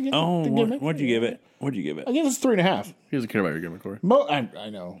Raw. on, I gotta get- Oh, get my- what'd you give it? What'd you give it? I guess it's 3.5. He doesn't care about your gimmick, Corey. I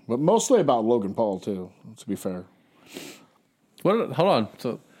know, but mostly about Logan Paul too. To be fair, Hold on.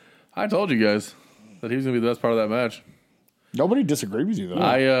 So, I told you guys that he was going to be the best part of that match. nobody disagreed with you though.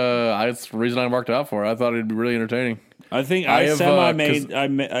 It's the reason I marked out for it. I thought it'd be really entertaining. I think I I have,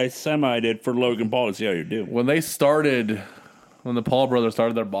 semi did for Logan Paul to see how you do. When the Paul brothers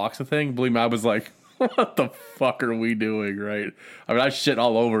started their boxing thing, believe me, I was like, what the fuck are we doing, right? I mean, I shit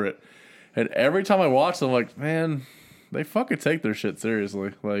all over it. And every time I watch them, I'm like, man, they fucking take their shit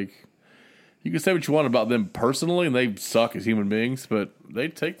seriously. Like, you can say what you want about them personally, and they suck as human beings, but they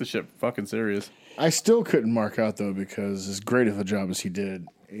take the shit fucking serious. I still couldn't mark out though because as great of a job as he did,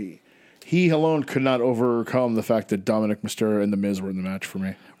 he alone could not overcome the fact that Dominic Mysterio and The Miz were in the match for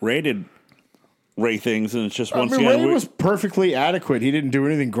me. Ray did Ray things, and it's just once Ray again. was perfectly adequate. He didn't do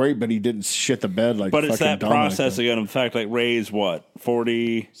anything great, but he didn't shit the bed like. But it's fucking that Dominic process did. again. In fact, like Ray's what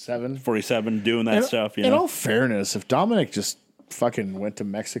 47 doing that stuff. You In know, all fairness, if Dominic just fucking went to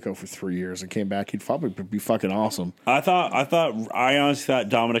Mexico for 3 years and came back, he'd probably be fucking awesome. I honestly thought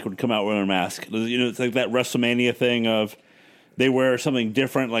Dominic would come out wearing a mask. You know, it's like that WrestleMania thing of they wear something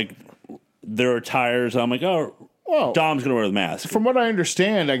different, like their attires. I'm like, oh, Well, Dom's gonna wear the mask. from what I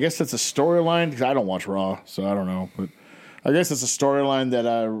understand, I guess that's a storyline because I don't watch Raw, so I don't know. But I guess it's a storyline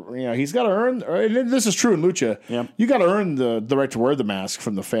that he's got to earn. And this is true in lucha. Yeah. You got to earn the right to wear the mask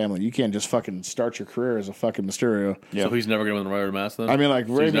from the family. You can't just fucking start your career as a fucking Mysterio. Yeah. So he's never going to win the Rider Mask then? I mean, like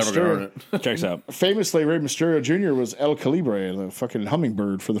so Rey he's never going to Mysterio. earn it. Checks out. Famously, Rey Mysterio Jr. was El Calibre, the fucking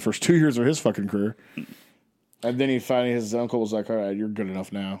hummingbird for the first 2 years of his fucking career. And then his uncle was like, all right, you're good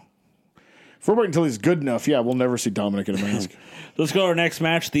enough now. If we're waiting until he's good enough, yeah, we'll never see Dominic in a mask. Let's go to our next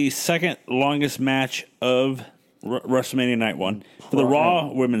match, the second longest match of WrestleMania Night 1 for the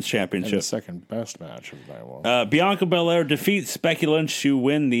Raw Women's And the Championship. second best match of night one. Bianca Belair defeats Becky Lynch to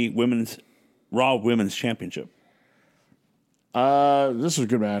win the Raw Women's Championship. This was a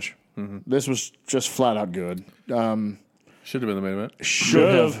good match. This was just flat out good. Should have been the main event.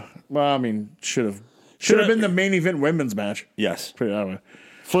 Should have. Well, I mean, should have. Should have been the main event women's match. Yes. Put it that way.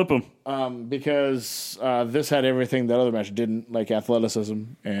 Flip them. Because this had everything that other match didn't, like athleticism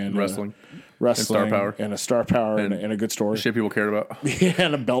and Wrestling. wrestling, star power. and a star power, and a good story, Shit people cared about. yeah,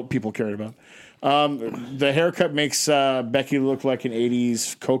 and a belt people cared about. The haircut makes Becky look like an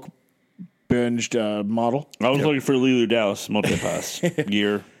 '80s coke binged model. I was looking for Lulu Dallas multi-pass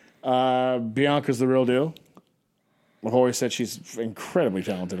gear. Bianca's the real deal. I've always said she's incredibly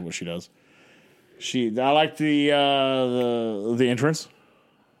talented at what she does. I like the entrance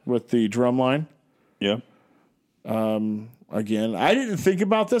with the drum line. Yeah. Again, I didn't think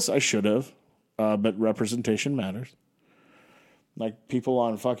about this. I should have, but representation matters. Like people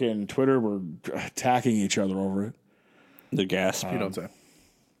on fucking Twitter were attacking each other over it. The gas. You don't say.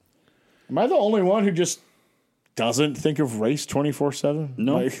 Am I the only one who just doesn't think of race 24/7?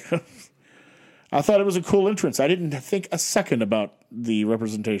 No. Like, I thought it was a cool entrance. I didn't think a second about the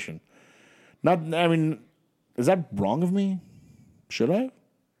representation. I mean, is that wrong of me? Should I?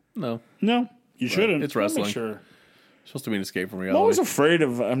 No. No, you shouldn't. It's wrestling. Sure. It's supposed to be an escape from I'm reality. always afraid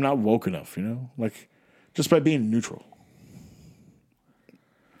I'm not woke enough, like just by being neutral.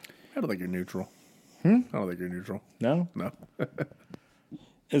 I don't think you're neutral. I don't think you're neutral. No? No.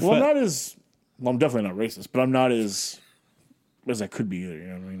 It's Well, that- I'm definitely not racist, but I'm not as I could be either, you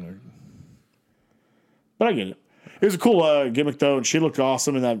know what I mean? Like, but I get it. It was a cool gimmick, though, and she looked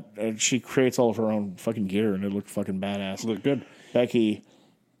awesome in that. She creates all of her own fucking gear, and it looked fucking badass. look good. Becky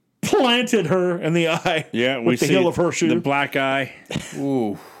planted her in the eye Yeah, we with the see heel of her shoe. the black eye.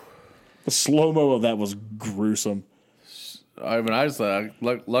 Ooh. The slow-mo of that was gruesome. I mean, I just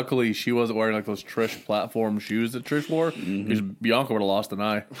luckily she wasn't wearing like those Trish platform shoes that Trish wore because Bianca would have lost an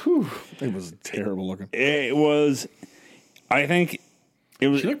eye. It was terrible looking. It was. I think it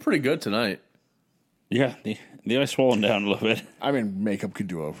was. She looked pretty good tonight. Yeah, the eye's swollen down a little bit. I mean, makeup could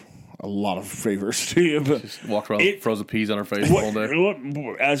do a lot of favors to you, but Just walked around with frozen peas on her face all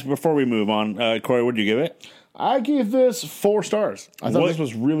day. As before we move on, Corey, what did you give it? I gave this 4 stars. I thought this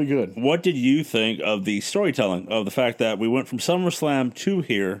was really good. What did you think of the storytelling of the fact that we went from SummerSlam to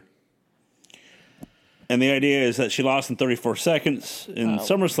here? And the idea is that she lost in 34 seconds in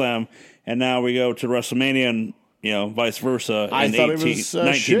SummerSlam, and now we go to WrestleMania and vice versa in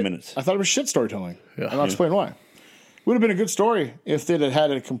 19 minutes. I thought it was shit storytelling. And I'll explain why. Would have been a good story if they'd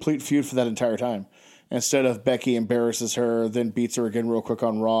had a complete feud for that entire time. Instead of Becky embarrasses her, then beats her again real quick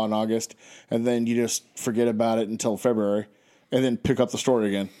on Raw in August, and then you just forget about it until February, and then pick up the story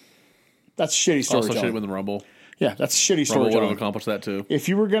again. That's shitty Also, storytelling. should have win the Rumble. Yeah, that's shitty Rumble would have storytelling. accomplished that too. If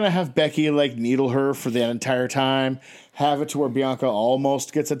you were going to have Becky like needle her for that entire time, have it to where Bianca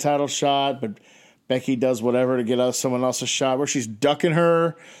almost gets a title shot, but Becky does whatever to get someone else a shot, where she's ducking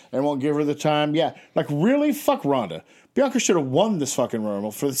her and won't give her the time. Yeah, like really, fuck Ronda. Bianca should have won this fucking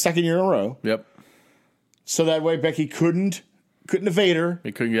Rumble for the second year in a row, Yep. so that way Becky couldn't evade her.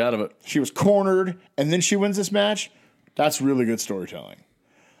 He couldn't get out of it. She was cornered, and then she wins this match. That's really good storytelling.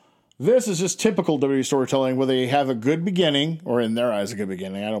 This is just typical WWE storytelling, where they have a good beginning, or in their eyes, a good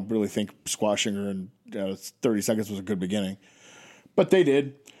beginning. I don't really think squashing her in 30 seconds was a good beginning. But they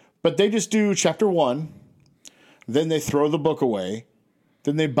did. But they just do chapter 1, then they throw the book away,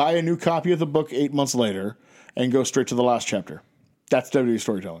 then they buy a new copy of the book 8 months later, and go straight to the last chapter. That's WWE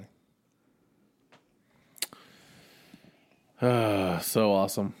storytelling. So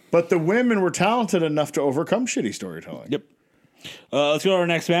awesome. But the women were talented enough to overcome shitty storytelling. Yep. Let's go to our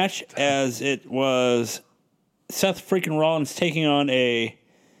next match, as it was Seth freaking Rollins taking on a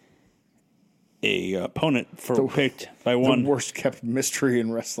opponent picked by The one worst kept mystery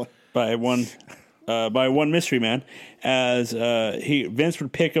in wrestling. by one mystery man, as Vince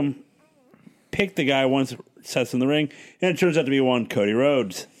would pick the guy once Seth's in the ring, and it turns out to be one Cody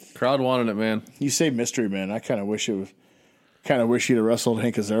Rhodes. Crowd wanted it, man. You say Mystery Man. I kind of wish he'd have wrestled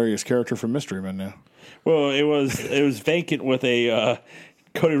Hank Azaria's character from Mystery Man now. Well, it was vacant with a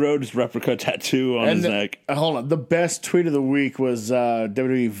Cody Rhodes replica tattoo on his neck. Hold on. The best tweet of the week was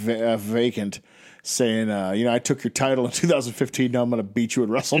WWE Vacant saying, I took your title in 2015. Now I'm going to beat you at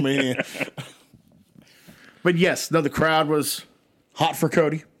WrestleMania. But yes, no, the crowd was hot for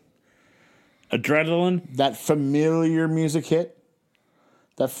Cody. Adrenaline. That familiar music hit.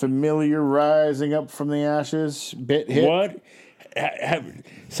 That familiar rising up from the ashes bit hit. What?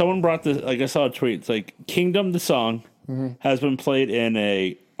 Someone brought this, like I saw a tweet. It's like Kingdom, the song, has been played in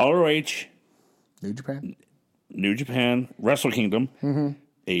a ROH, New Japan, Wrestle Kingdom,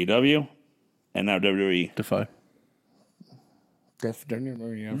 AEW, and now WWE. Defy.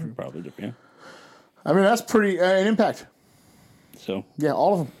 Probably Japan. I mean, that's pretty an impact. So Yeah,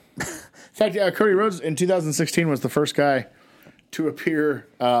 all of them. In fact, Cody Rhodes in 2016 was the first guy to appear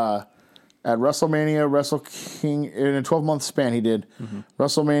at WrestleMania, Wrestle King in a 12-month span. He did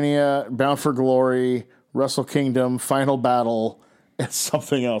WrestleMania, Bound for Glory, Wrestle Kingdom, Final Battle, and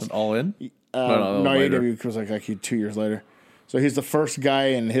something else. All in? No, AEW was like 2 years later. So he's the first guy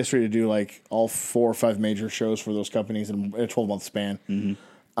in history to do like all 4 or 5 major shows for those companies in a 12-month span.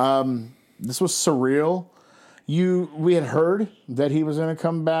 This was surreal. We had heard that he was going to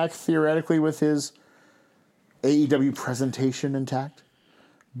come back theoretically with his AEW presentation intact.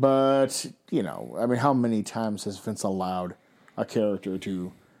 But, I mean, how many times has Vince allowed a character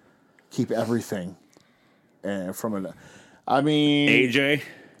to keep everything from it? I mean... AJ?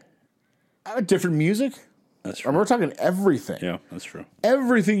 Different music? That's true. We're talking everything. Yeah, that's true.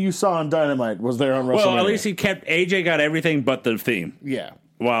 Everything you saw on Dynamite was there on WrestleMania. Well, at least AJ got everything but the theme. Yeah.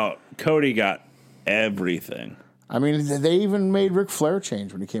 While Cody got everything. I mean, they even made Ric Flair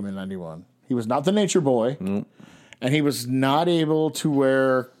change when he came in 91. He was not the Nature Boy. Nope. And he was not able to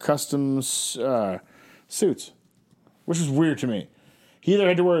wear custom suits, which is weird to me. He either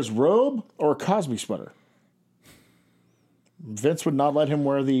had to wear his robe or a Cosby sweater. Vince would not let him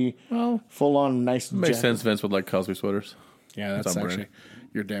wear the full-on nice Makes jacket. sense Vince would like Cosby sweaters. Yeah, that's on actually... brand.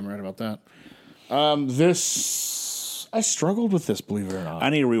 You're damn right about that. I struggled with this, believe it or not.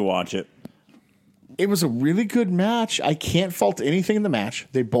 I need to rewatch it. It was a really good match. I can't fault anything in the match.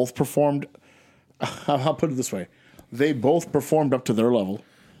 They both performed... I'll put it this way. They both performed up to their level.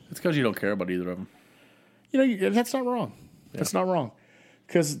 It's because you don't care about either of them. That's not wrong. That's not wrong.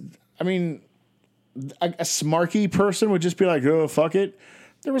 Because, I mean, a smarky person would just be like, oh, fuck it.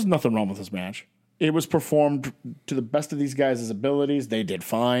 There was nothing wrong with this match. It was performed to the best of these guys' abilities. They did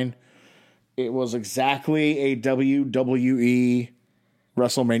fine. It was exactly a WWE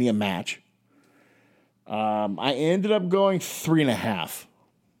WrestleMania match. I ended up going 3.5.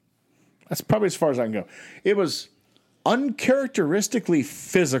 That's probably as far as I can go. It was uncharacteristically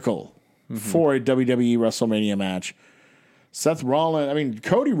physical for a WWE WrestleMania match. Seth Rollins,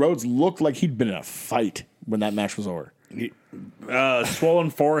 Cody Rhodes looked like he'd been in a fight when that match was over. Swollen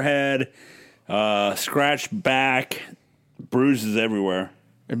forehead, scratched back, bruises everywhere.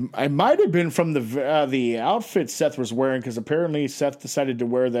 It might have been from the outfit Seth was wearing, because apparently Seth decided to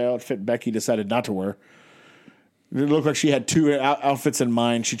wear the outfit Becky decided not to wear. It looked like she had 2 outfits in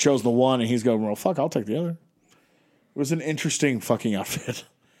mind. She chose the one, and he's going, well, fuck, I'll take the other. It was an interesting fucking outfit.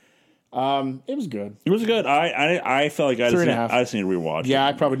 It was good. It was good. I felt like I just need to rewatch it. Yeah,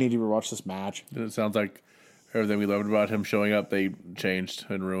 I probably need to rewatch this match. It sounds like everything we loved about him showing up, they changed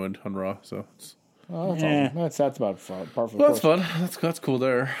and ruined on Raw. So That's about par for the that's course. fun. That's cool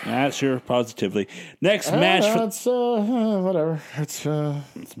there. That's your positively. Next match. That's whatever. Let's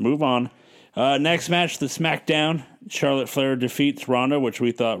move on. Next match, the SmackDown. Charlotte Flair defeats Ronda, which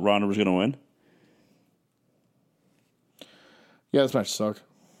we thought Ronda was going to win. Yeah, this match sucked.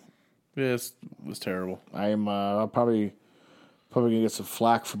 Yeah, it was terrible. I'm probably gonna get some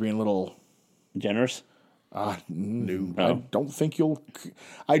flack for being a little Generous? No.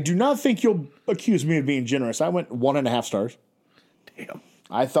 I do not think you'll accuse me of being generous. I went 1.5 stars. Damn.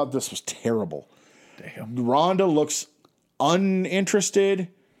 I thought this was terrible. Damn. Ronda looks uninterested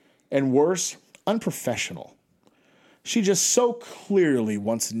and worse, unprofessional. She just so clearly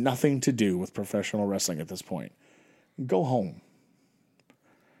wants nothing to do with professional wrestling at this point. Go home.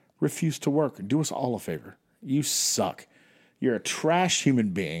 Refuse to work. Do us all a favor. You suck. You're a trash human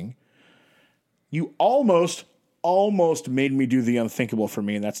being. You almost made me do the unthinkable for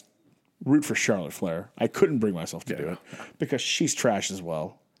me, and that's root for Charlotte Flair. I couldn't bring myself to do it because she's trash as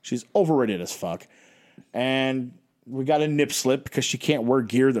well. She's overrated as fuck. And we got a nip slip because she can't wear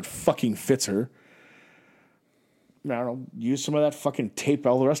gear that fucking fits her. I don't know, use some of that fucking tape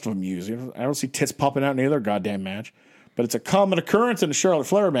all the rest of them use. I don't see tits popping out in any other goddamn match. But it's a common occurrence in a Charlotte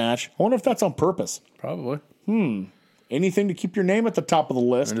Flair match. I wonder if that's on purpose. Probably. Anything to keep your name at the top of the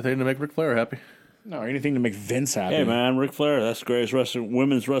list. Anything to make Ric Flair happy. No, anything to make Vince happy. Hey, man, Ric Flair, that's the greatest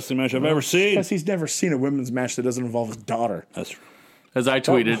women's wrestling match I've ever seen. Because he's never seen a women's match that doesn't involve his daughter. That's true. As I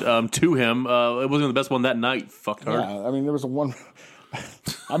tweeted to him, it wasn't the best one that night. Fucktard. Yeah, I mean, there was a one.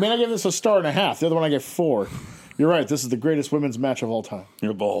 I mean, I give this a star and a half. The other one I gave 4. You're right. This is the greatest women's match of all time.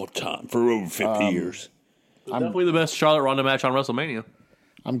 Of all time for over 50 years. Definitely the best Charlotte Ronda match on WrestleMania.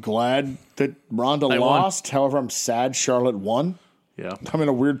 I'm glad that Ronda They lost. However, I'm sad Charlotte won. Yeah. I'm in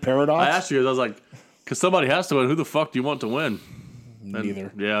a weird paradox. I asked you, I was like, because somebody has to win. Who the fuck do you want to win?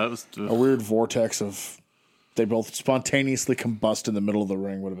 Neither. Yeah, it was. A weird vortex of they both spontaneously combust in the middle of the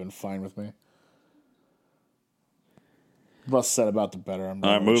ring would have been fine with me. The less said about the better. I'm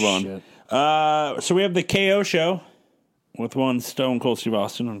All right, move on. So we have the KO show with one Stone Cold Steve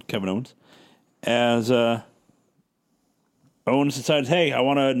Austin and Kevin Owens. As Owens decides, hey, I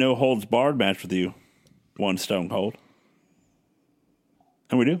want a no holds barred match with you, one Stone Cold.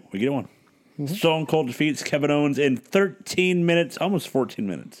 And we do. We get one. Mm-hmm. Stone Cold defeats Kevin Owens in 13 minutes, almost 14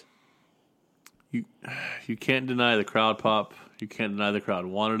 minutes. You can't deny the crowd pop. You can't deny the crowd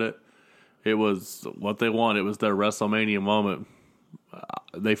wanted it. It was what they wanted. It was their WrestleMania moment.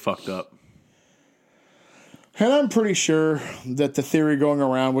 They fucked up. And I'm pretty sure that the theory going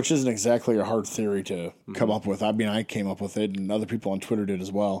around, which isn't exactly a hard theory to come up with, I mean, I came up with it and other people on Twitter did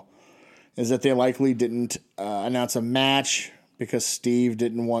as well, is that they likely didn't announce a match because Steve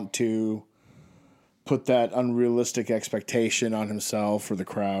didn't want to put that unrealistic expectation on himself or the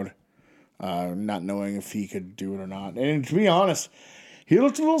crowd, not knowing if he could do it or not. And to be honest, he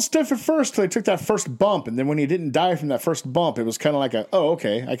looked a little stiff at first till he took that first bump, and then when he didn't die from that first bump, it was kind of like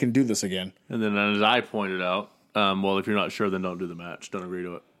okay, I can do this again. And then as I pointed out, well, if you're not sure, then don't do the match. Don't agree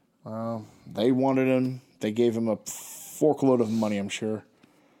to it. They wanted him. They gave him a forkload of money, I'm sure.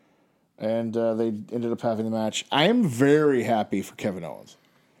 And they ended up having the match. I am very happy for Kevin Owens,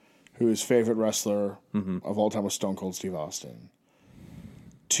 who his favorite wrestler of all time was Stone Cold Steve Austin.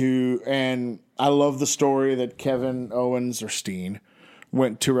 And I love the story that Kevin Owens, or Steen,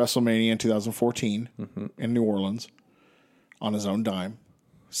 went to WrestleMania in 2014 in New Orleans on his own dime,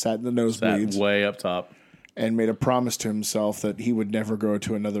 sat in the nosebleeds. Sat way up top. And made a promise to himself that he would never go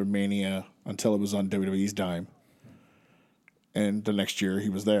to another Mania until it was on WWE's dime. And the next year he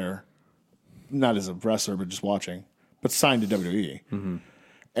was there, not as a wrestler, but just watching, but signed to WWE. Mm-hmm.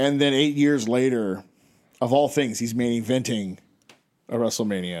 And then 8 years later, of all things, he's main eventing a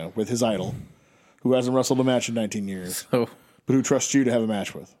WrestleMania with his idol, who hasn't wrestled a match in 19 years, but who trusts you to have a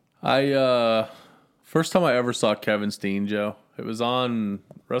match with. First time I ever saw Kevin Steen, Joe, it was on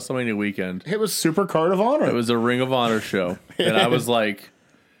WrestleMania weekend. It was Super Card of Honor. It was a Ring of Honor show. And I was like,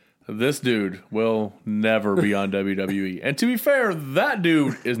 this dude will never be on WWE. And to be fair, that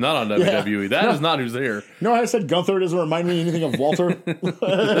dude is not on WWE. That is not who's here. No, I said Gunther doesn't remind me anything of Walter.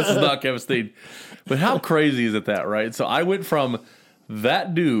 This is not Kevin Steen. But how crazy is it that, right? So I went from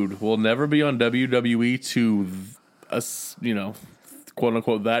that dude will never be on WWE to, quote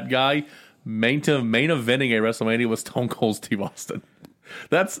unquote, that guy main eventing a WrestleMania with Stone Cold Steve Austin.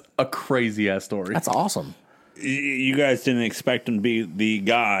 That's a crazy ass story. That's awesome. You guys didn't expect him to be the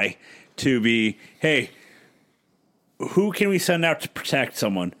guy to be, hey, who can we send out to protect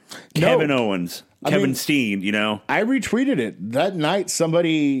someone? No. Kevin Owens, Kevin Steen, I retweeted it. That night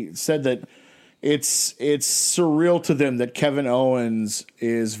somebody said that it's surreal to them that Kevin Owens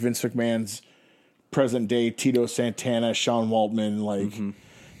is Vince McMahon's present day Tito Santana, Sean Waltman. Like,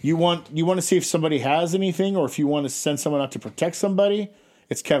 you want to see if somebody has anything, or if you want to send someone out to protect somebody,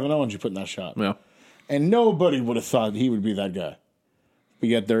 it's Kevin Owens you put in that shot. Yeah. And nobody would have thought he would be that guy. But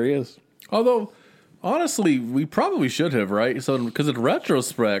yet there he is. Although, honestly, we probably should have, right? So, because in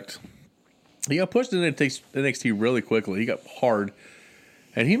retrospect, he got pushed into NXT really quickly. He got hard.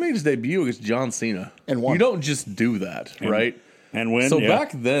 And he made his debut against John Cena. And won. You don't just do that, right? And win. So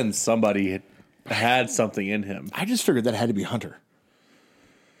back then, somebody had something in him. I just figured that had to be Hunter.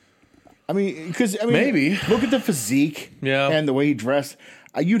 Because maybe look at the physique and the way he dressed.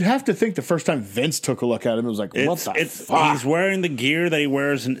 You'd have to think the first time Vince took a look at him, it was like, what the fuck? He's wearing the gear that he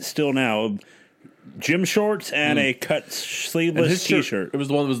wears still now. Gym shorts and a cut sleeveless T-shirt. It was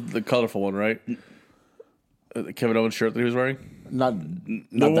the one that was the colorful one, right? The Kevin Owens shirt that he was wearing? Not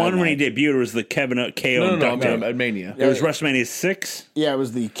the one when he debuted was the Kevin KO. No, at Mania. It was WrestleMania 6? Yeah, it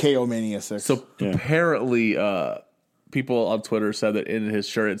was the KO Mania 6. So apparently people on Twitter said that in his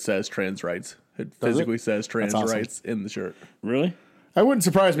shirt it says trans rights. It physically says trans rights in the shirt. Really? I wouldn't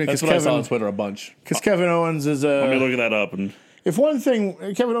surprise me. That's what I saw on Twitter a bunch. Because Kevin Owens is Let me look that up. If one thing,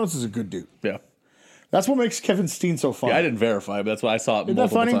 Kevin Owens is a good dude. Yeah. That's what makes Kevin Steen so fun. Yeah, I didn't verify, but that's why I saw it Isn't that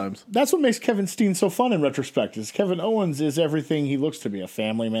multiple funny? times. That's what makes Kevin Steen so fun in retrospect. Is Kevin Owens is everything he looks to be, a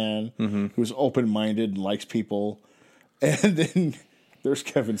family man who's open-minded and likes people. And then there's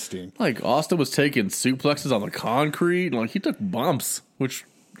Kevin Steen. Like, Austin was taking suplexes on the concrete, and like he took bumps, which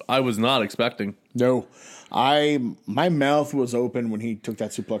I was not expecting. No, my mouth was open when he took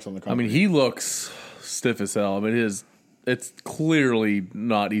that suplex on the concrete. I mean, he looks stiff as hell. I mean, it's clearly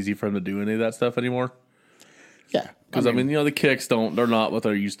not easy for him to do any of that stuff anymore. yeah. Because I mean, you know, the kicks they're not what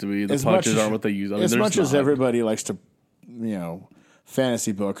they used to be. The punches aren't what they used. I mean, as much as not. everybody likes to,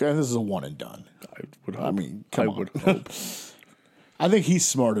 fantasy book, and this is a one and done. I would hope. I mean, come on. would hope. I think he's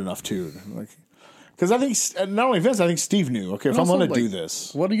smart enough too. Because I think not only Vince, I think Steve knew. Okay, if I'm Also, going to do like,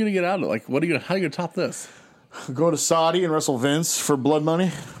 this, what are you gonna get out of it? Like, how are you gonna top this? go to Saudi and wrestle Vince for blood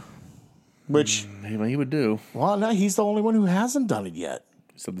money. Which, Maybe he would do. well, no, he's the only one who hasn't done it yet.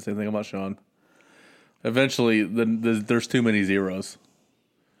 Said the same thing about Sean. Eventually, there's too many zeros,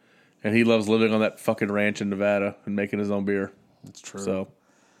 and he loves living on that fucking ranch in Nevada and making his own beer. That's true. So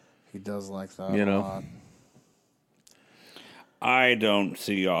He does like that. You a know. lot. I don't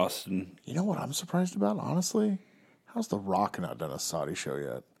see Austin. You know what I'm surprised about, honestly? How's The Rock not done a Saudi show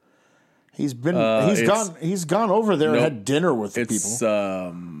yet? He's been he's gone over there and Nope. had dinner with the people.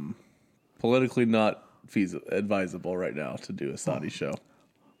 It's politically not advisable right now to do a Saudi show.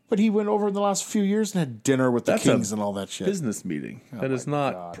 But he went over in the last few years and had dinner with the That's a kings and all that shit. Business meeting. That is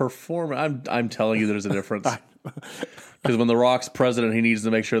not performing. I'm telling you, there's a difference. Because when The Rock's president, he needs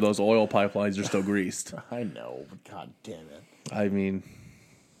to make sure those oil pipelines are still greased. I know, but god damn it. I mean,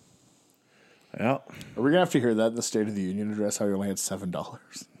 yeah. Are we going to have to hear that in the State of the Union address, how he only had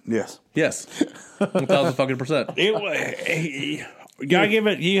 $7? Yes. Yes. 1,000%. You gotta give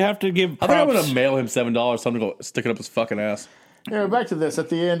it. You have to give. I think I'm props. going to mail him $7. So I'm going to go stick it up his fucking ass. Yeah, back to this. At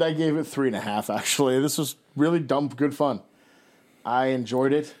the end, I gave it 3.5, actually. This was really dumb, good fun. I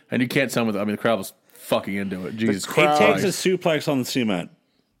enjoyed it. And you can't tell me that. I mean, the crowd was fucking into it. Jesus He crowd- Christ. takes a suplex on the cement.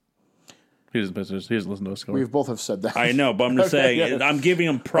 He doesn't listen to us. We both have said that. I know, but I'm just saying. Yeah. I'm giving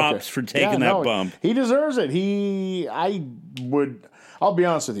him props for taking that bump. He deserves it. I'll be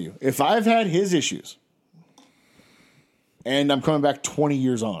honest with you. If I've had his issues and I'm coming back 20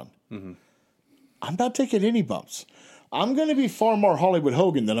 years on, I'm not taking any bumps. I'm going to be far more Hollywood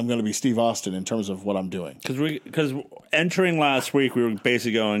Hogan than I'm going to be Steve Austin in terms of what I'm doing. Because entering last week, we were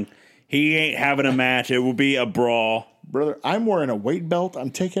basically going, he ain't having a match. It will be a brawl. Brother, I'm wearing a weight belt.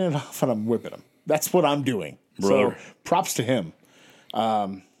 I'm taking it off and I'm whipping him. That's what I'm doing. Brother. So props to him.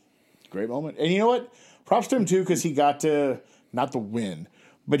 Great moment. And you know what? Props to him too, because he got to, not the win,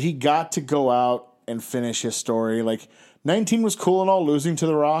 but he got to go out and finish his story. Like 19 was cool and all, losing to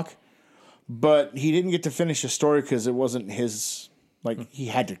The Rock, but he didn't get to finish his story because it wasn't his, he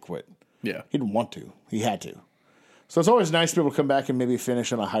had to quit. Yeah. He didn't want to. He had to. So it's always nice to be able to come back and maybe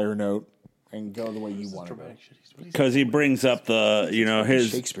finish on a higher note and go the way you want to go. Because he brings up his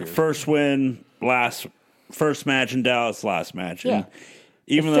Shakespeare. first win, first match in Dallas, last match. Yeah. And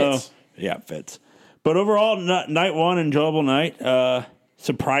even It though, fits. yeah, it fits. But overall, night one, enjoyable night.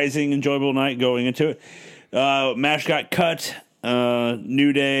 Surprising, enjoyable night going into it. Match got cut.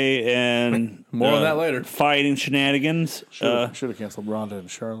 New Day and More on that later. Fighting shenanigans. Should have canceled Ronda and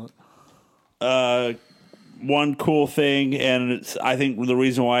Charlotte. One cool thing, and I think the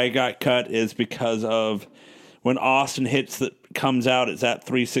reason why it got cut is because of when Austin comes out, it's at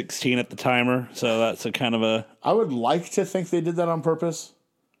 3:16 at the timer. So that's a kind of a I would like to think they did that on purpose,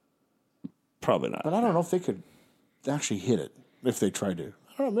 probably not. but I don't know if they could actually hit it if they tried to.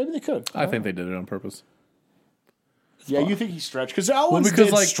 I don't know. Maybe they could. I think they did it on purpose. Yeah, you think he stretched? Because Owens did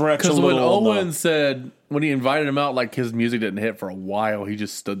stretch a because little. when on the- Owen said when he invited him out, like his music didn't hit for a while, he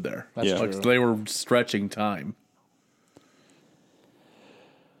just stood there. That's Like true. they were stretching time.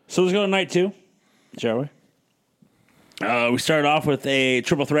 So let's go to night two, shall we? We started off with a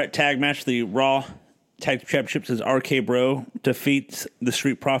triple threat tag match. The Raw Tag Team Championships as RK Bro defeats the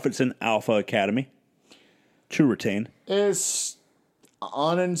Street Profits and Alpha Academy to retain. as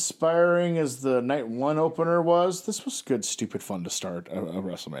uninspiring as the night one opener was, this was good, stupid fun to start a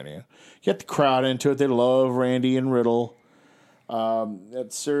WrestleMania. Get the crowd into it. They love Randy and Riddle. That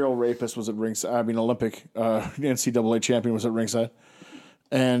serial rapist was at ringside. I mean, Olympic NCAA champion was at ringside,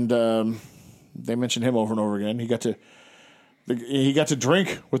 and they mentioned him over and over again. He got to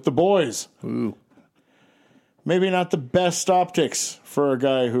drink with the boys. Ooh. Maybe not the best optics for a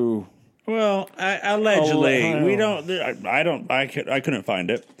guy who. Well, allegedly, Oh, we don't. I couldn't find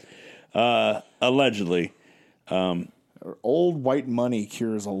it. Allegedly, Old white money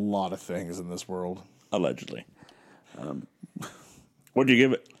cures a lot of things in this world. allegedly. What'd you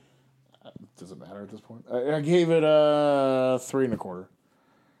give it? does it matter at this point? I gave it 3.25.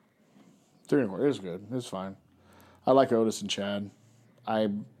 3.25. It was good. It was fine. I like Otis and Chad. I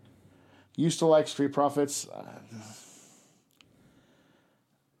used to like Street Profits.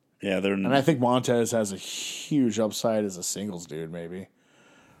 Yeah, they're. And I think Montez has a huge upside as a singles dude, maybe.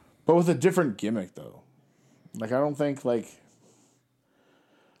 But with a different gimmick, though. Like, I don't think, like...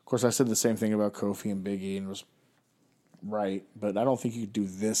 Of course, I said the same thing about Kofi and Big E and was right. But I don't think you could do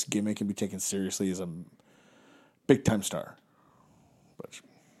this gimmick and be taken seriously as a big-time star. But...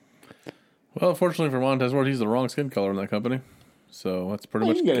 Well, fortunately for Montez Ford, he's the wrong skin color in that company. So that's pretty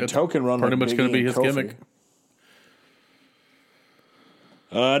much... You can get a token run pretty like much going to be his Kofi. gimmick.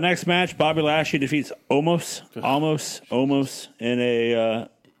 Next match, Bobby Lashley defeats Omos in a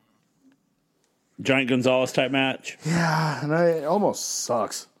Giant Gonzalez type match. Yeah, and it almost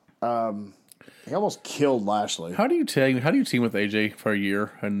sucks. He almost killed Lashley. How do you team with AJ for a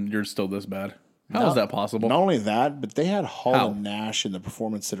year and you're still this bad? How is that possible? Not only that, but they had Hall How? and Nash in the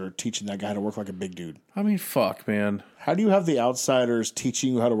performance center teaching that guy to work like a big dude. I mean, fuck, man. How do you have the outsiders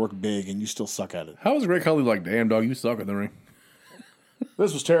teaching you how to work big and you still suck at it? How is Great Khali like, damn, dog, you suck in the ring?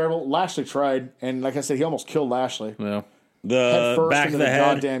 This was terrible. Lashley tried, and like I said, he almost killed Lashley. Yeah. The First back of into the head,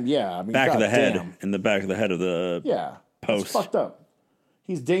 goddamn, yeah. I mean, back of the head, goddamn. in the back of the head of the Yeah. post. It's fucked up.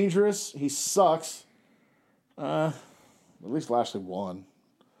 He's dangerous. He sucks. At least Lashley won.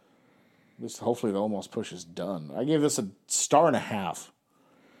 At least hopefully the almost push is done. I gave this a 1.5 stars.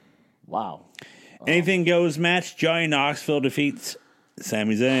 Wow. Anything goes match. Johnny Knoxville defeats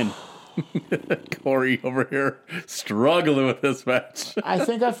Sami Zayn. Corey over here struggling with this match. I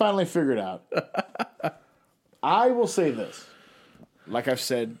think I finally figured out. I will say this, like I've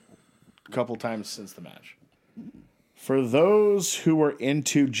said a couple times since the match. For those who were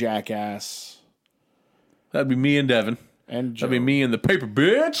into Jackass That'd be me and Devin. and Joe, That'd be me and the paper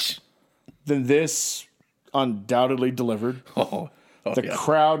bitch. then this undoubtedly delivered. Oh The yeah.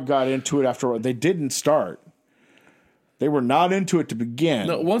 crowd got into it after they didn't start. They were not into it to begin.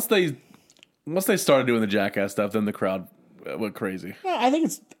 No, once they started doing the Jackass stuff, then the crowd went crazy. Yeah, I think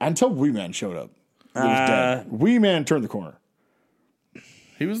it's until Wee Man showed up. It was dead. Wee Man turned the corner.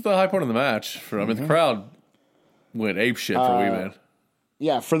 He was the high point of the match. The crowd went ape shit for Wee Man.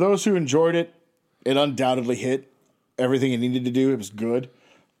 Yeah, for those who enjoyed it, it undoubtedly hit everything it needed to do. It was good.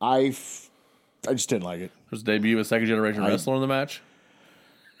 I just didn't like it. There's a debut of a second generation wrestler in the match.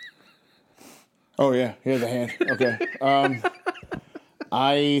 Oh yeah, the hand. Okay.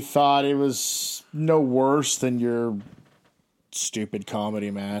 I thought it was no worse than your stupid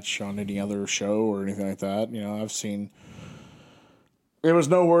comedy match on any other show or anything like that. You know, I've seen. It was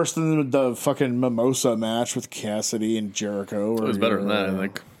no worse than the fucking Mimosa match with Cassidy and Jericho. It was better than that, I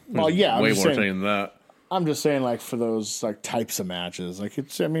think. It Well, was yeah, I'm way just more saying- entertaining than that. I'm just saying, like, for those like types of matches, like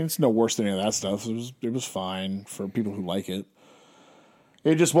it's no worse than any of that stuff. It was fine for people who like it.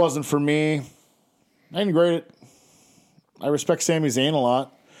 It just wasn't for me. I didn't grade it. I respect Sami Zayn a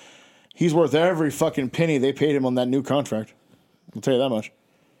lot. He's worth every fucking penny they paid him on that new contract. I'll tell you that much.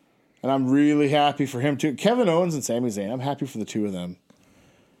 And I'm really happy for him too. Kevin Owens and Sami Zayn. I'm happy for the two of them.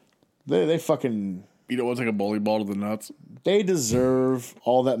 They fucking You know what's like a bowling ball to the nuts? they deserve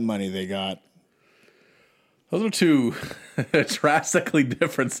all that money they got. Those are two drastically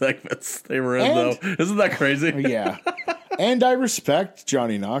different segments they were in, And- though. Isn't that crazy? Yeah. And I respect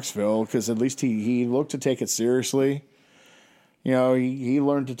Johnny Knoxville because at least he looked to take it seriously. You know, he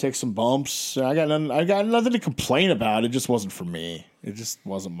learned to take some bumps. I got nothing to complain about. It just wasn't for me. It just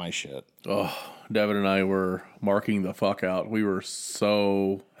wasn't my shit. Oh, Devin and I were marking the fuck out. We were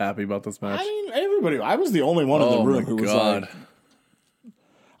so happy about this match. I mean, everybody. I was the only one in the Oh room my who was god. like,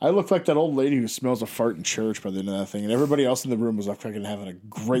 I looked like that old lady who smells a fart in church by the end of that thing, and everybody else in the room was like fucking having a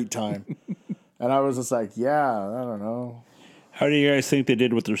great time. And I was just like, yeah, I don't know. How do you guys think they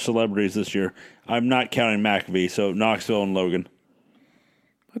did with their celebrities this year? I'm not counting McAfee, so Knoxville and Logan.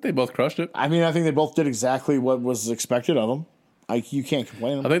 I think they both crushed it. I mean, I think they both did exactly what was expected of them. You can't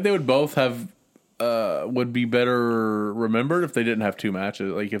complain. I think they would both have would be better remembered if they didn't have two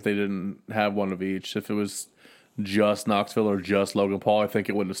matches. Like if they didn't have one of each. If it was just Knoxville or just Logan Paul, I think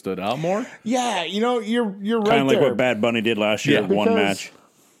it would have stood out more. Yeah, you know, you're right Kind of like there. what Bad Bunny did last year, Yeah, one because- match.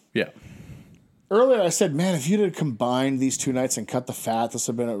 Yeah. Earlier, I said, man, if you'd have combined these two nights and cut the fat, this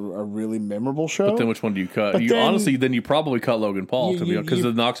would have been a really memorable show. Then which one do you cut? But You then- honestly, then you probably cut Logan Paul because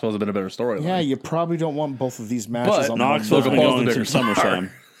the Knoxville's have been a better storyline. Yeah, you probably don't want both of these matches But on Knoxville's one been night. Paul's the going bigger since star. SummerSlam.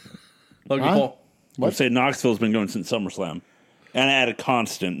 Logan Huh? Paul. I'd say Knoxville's been going since SummerSlam. And at a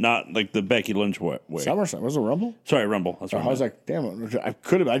constant, not like the Becky Lynch way. SummerSlam was it Rumble? Sorry, Rumble. That's right. I was like, damn, I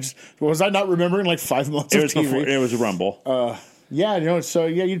could have. Was I not remembering like 5 months It of was TV? before. It was a Rumble. Yeah, so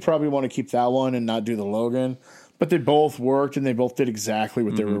you'd probably want to keep that one and not do the Logan. But they both worked and they both did exactly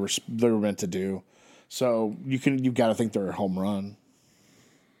what they were meant to do. So you've got to think they're a home run.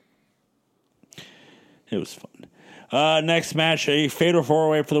 It was fun. Next match, a fatal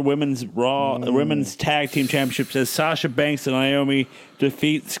 4-way for the women's tag team championships as Sasha Banks and Naomi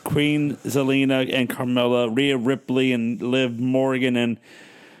defeats Queen Zelina and Carmella, Rhea Ripley and Liv Morgan, and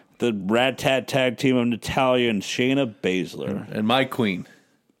the Rat Tat tag team of Natalya and Shayna Baszler. And my queen,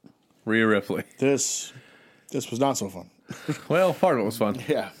 Rhea Ripley. This was not so fun. Well, part of it was fun.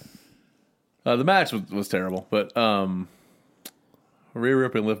 Yeah. The match was terrible, but Rhea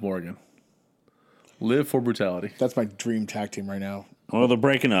Ripley and Liv Morgan. Live for brutality. That's my dream tag team right now. Well, they're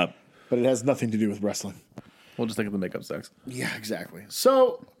breaking up. But it has nothing to do with wrestling. We'll just think of the makeup sex. Yeah, exactly.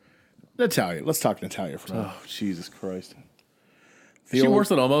 So, Natalya. Let's talk Natalya for a minute. Oh, Jesus Christ. Is she worse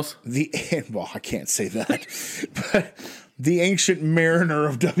than Omos? Well, I can't say that. But the ancient mariner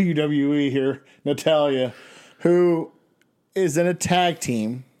of WWE here, Natalya, who is in a tag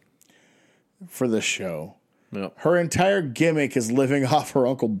team for this show. Yep. Her entire gimmick is living off her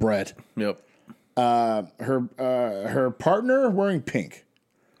Uncle Brett. Yep. Her partner wearing pink.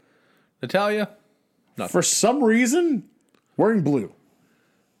 Natalya? Nothing. For some reason, wearing blue.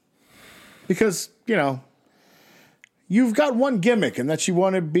 Because, you've got one gimmick, and that you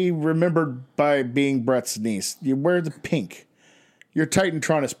want to be remembered by being Brett's niece. You wear the pink. Your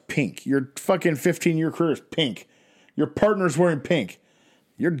Titantron is pink. Your fucking 15-year career is pink. Your partner's wearing pink.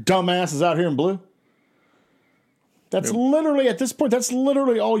 Your dumbass is out here in blue. That's literally, at this point, that's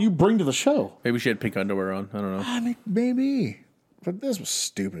literally all you bring to the show. Maybe she had pink underwear on. I don't know. I mean, maybe. But this was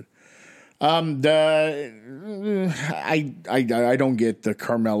stupid. I don't get the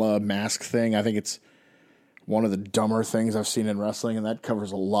Carmella mask thing. I think it's one of the dumber things I've seen in wrestling, and that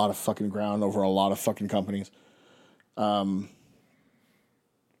covers a lot of fucking ground over a lot of fucking companies. Liv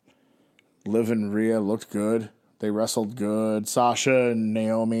and Rhea looked good. They wrestled good. Sasha and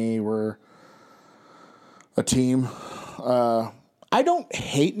Naomi were a team. I don't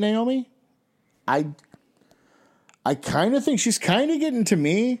hate Naomi. I kind of think she's kind of getting to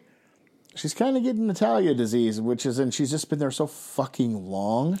me. She's kind of getting Natalya disease, she's just been there so fucking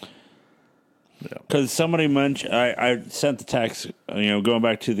long. Because somebody mentioned, I sent the text, going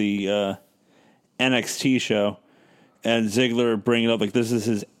back to the NXT show, and Ziggler bringing it up like this is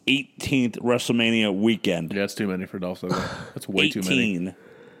his 18th WrestleMania weekend. Yeah, that's too many for Dolph Ziggler. That's way too many.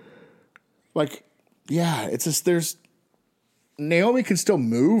 Like, yeah, it's just Naomi can still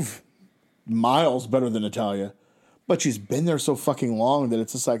move miles better than Natalya, but she's been there so fucking long that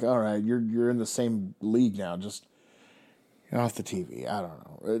it's just like, all right, you're in the same league now. Just off the TV. I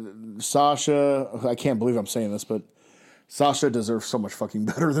don't know. Sasha, I can't believe I'm saying this, but Sasha deserves so much fucking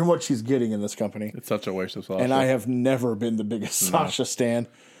better than what she's getting in this company. It's such a waste of Sasha. And I have never been the biggest Sasha stan,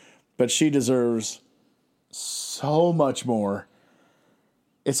 but she deserves so much more.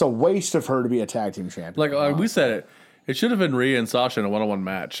 It's a waste of her to be a tag team champion. Like we said it should have been Rhea and Sasha in a one-on-one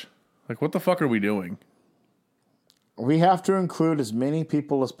match. Like, what the fuck are we doing? We have to include as many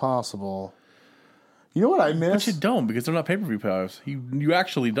people as possible. You know what I miss? But you don't, because they're not pay-per-view players. You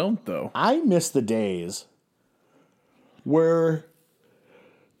actually don't, though. I miss the days where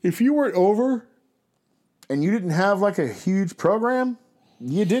if you weren't over and you didn't have like a huge program,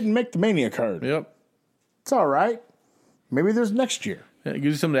 you didn't make the Mania card. Yep. It's all right. Maybe there's next year. Yeah, it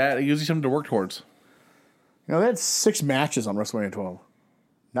gives you something to add. It gives you something to work towards. They had 6 matches on WrestleMania 12.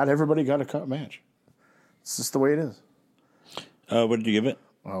 Not everybody got a cut match. It's just the way it is. What did you give it?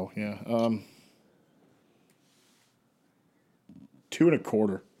 Oh, yeah.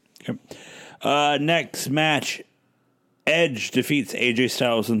 2.25. Yep. Next match, Edge defeats AJ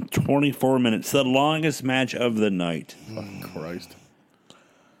Styles in 24 minutes, the longest match of the night. Fucking Christ.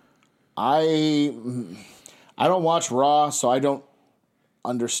 I don't watch Raw, so I don't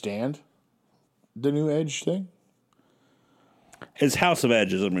understand the new Edge thing. His House of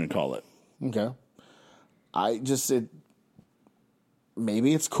Edge, as I'm going to call it. Okay.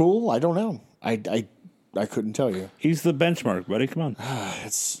 Maybe it's cool. I don't know. I couldn't tell you. He's the benchmark, buddy. Come on.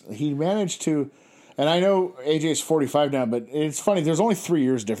 He managed to, and I know AJ's 45 now, but it's funny. There's only 3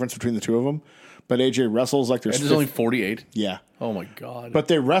 years difference between the two of them, but AJ wrestles like there's. Edge is only 48. Yeah. Oh my God. But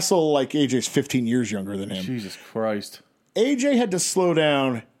they wrestle like AJ's 15 years younger than him. Jesus Christ. AJ had to slow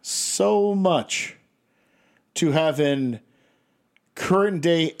down so much to have an current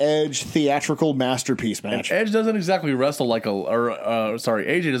day Edge theatrical masterpiece match. And Edge doesn't exactly wrestle like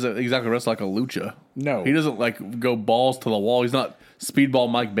AJ doesn't exactly wrestle like a lucha. No. He doesn't like go balls to the wall. He's not speedball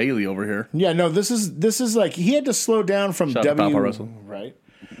Mike Bailey over here. Yeah, no, this is like he had to slow down from Shout out to Papa Russell. Right.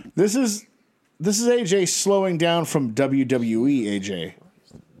 This is this is AJ slowing down from WWE AJ.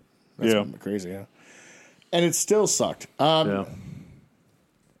 That's crazy, huh? And it still sucked. Yeah.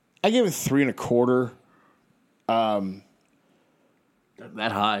 I gave it 3.25.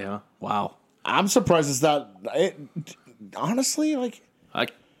 That high, huh? Wow. I'm surprised it's not. Honestly, like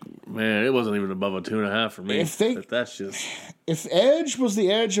Man, it wasn't even above a 2.5 for me. But that's just if Edge was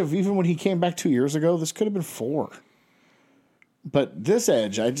the Edge of even when he came back 2 years ago, this could have been 4. But this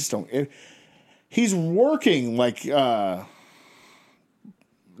Edge, I just don't. He's working like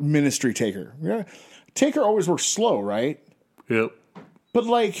Ministry Taker. Yeah, Taker always works slow, right? Yep. But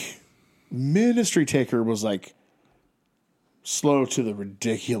like Ministry Taker was like slow to the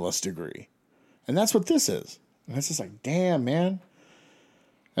ridiculous degree, and that's what this is. And it's just like, damn, man.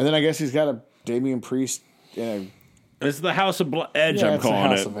 And then I guess he's got a Damian Priest in a. It's the House of Edge, Yeah, I'm it's the calling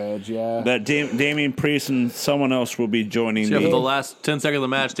House it. of Edge, yeah. That Damian Priest and someone else will be joining Yeah, me. for the last 10 seconds of the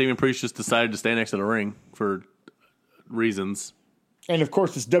match, Damian Priest just decided to stay next to the ring for reasons. And of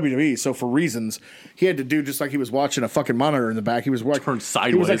course, it's WWE, so for reasons, he had to do just like he was watching a fucking monitor in the back. He was like, Turned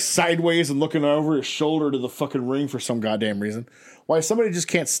sideways. He was like sideways and looking over his shoulder to the fucking ring for some goddamn reason. Why somebody just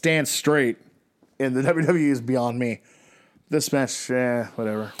can't stand straight in the WWE is beyond me. This match,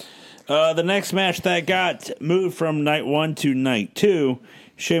 whatever. The next match that got moved from night 1 to night 2,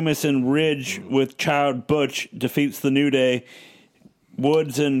 Sheamus and Ridge with Child Butch defeats the New Day.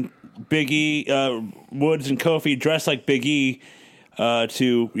 Woods and Kofi dressed like Big E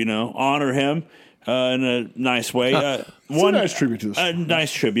to honor him in a nice way. It's a nice tribute to this. A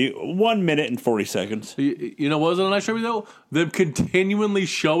nice tribute. 1 minute and 40 seconds. You know what was a nice tribute, though? Them continually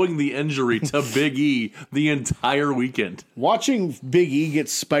showing the injury to Big E the entire weekend. Watching Big E get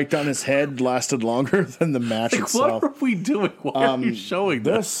spiked on his head lasted longer than the match itself. What are we doing? Why are you showing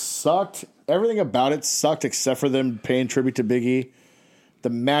This this? sucked. Everything about it sucked except for them paying tribute to Big E. The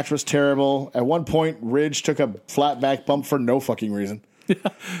match was terrible. At one point, Ridge took a flat back bump for no fucking reason.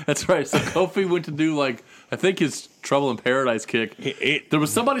 That's right. So Kofi went to do, I think his Trouble in Paradise kick. There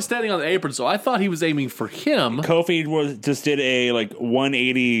was somebody standing on the apron, so I thought he was aiming for him. Kofi just did a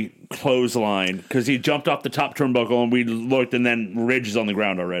 180 clothesline because he jumped off the top turnbuckle and we looked, and then Ridge is on the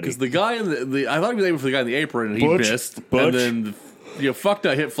ground already. Because the guy in the I thought he was aiming for the guy in the apron, and he Butch. missed. Butch. And then fucked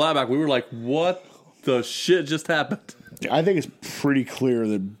that hit flatback. We were like, what the shit just happened? I think it's pretty clear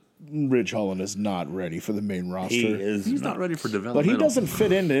that Ridge Holland is not ready for the main roster. He's not ready for development. But he doesn't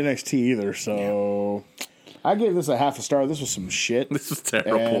fit into NXT either, so I gave this a half a star. This was some shit. This was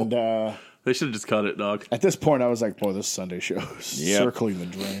terrible. And They should have just cut it, dog. at this point, I was like, boy, this Sunday show is Yep. circling the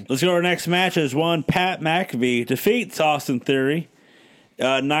drain. Let's go to our next match as Pat McAfee defeats Austin Theory.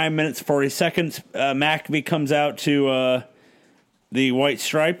 9 minutes, 40 seconds. McAfee comes out to the White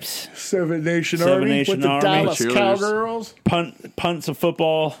Stripes. Seven Nation Seven Army Nation with the Army. Dallas Cheerleaders. Cowgirls. Punts a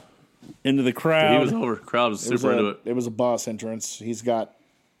football into the crowd. He was over. Crowd was super into it. It was a boss entrance. He's got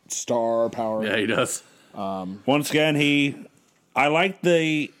star power. Yeah, he does. Once again, I like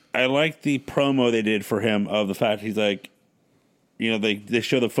the promo they did for him of the fact he's like, they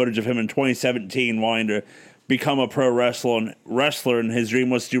show the footage of him in 2017 wanting to become a pro wrestler, and his dream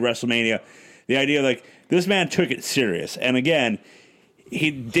was to do WrestleMania. The idea this man took it serious, and again, he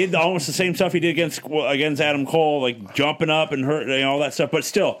did almost the same stuff he did against Adam Cole, jumping up and hurt, all that stuff, but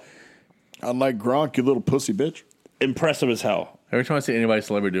still Unlike Gronk, you little pussy bitch. impressive as hell. Every time I see anybody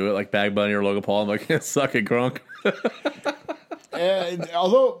celebrity do it, like Bad Bunny or Logan Paul, I'm like, suck it, Gronk.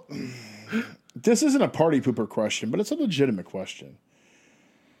 Although this isn't a party pooper question, but it's a legitimate question.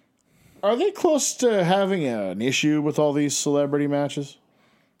 Are they close to having an issue with all these celebrity matches?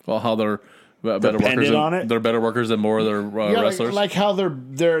 Well, how they're better Dependent workers. on it? They're better workers than more of their wrestlers. like how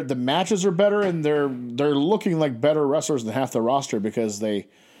the matches are better and they're looking like better wrestlers than half the roster because they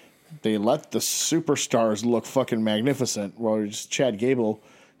let the superstars look fucking magnificent, while just Chad Gable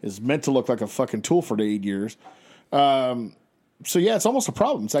is meant to look like a fucking tool for 8 years. So yeah, it's almost a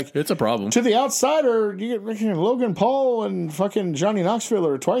problem. It's like It's a problem. to the outsider. You get Logan Paul and fucking Johnny Knoxville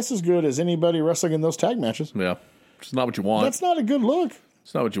are twice as good as anybody wrestling in those tag matches. Yeah. It's not what you want. That's not a good look.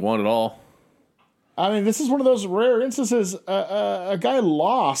 It's not what you want at all. I mean, this is one of those rare instances. A guy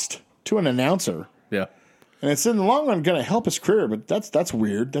lost to an announcer, Yeah. and it's in the long run going to help his career. But that's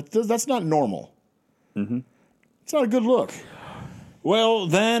weird. That's not normal. Mm-hmm. It's not a good look. Well,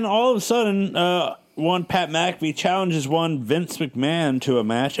 then all of a sudden, one Pat McAfee challenges one Vince McMahon to a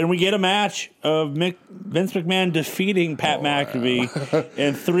match, and we get a match of Vince McMahon defeating Pat McAfee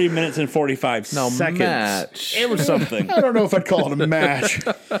in 3 minutes and 45 seconds. match. It was something. I don't know if I'd call it a match.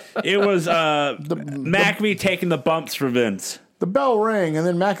 It was McAfee taking the bumps for Vince. The bell rang, and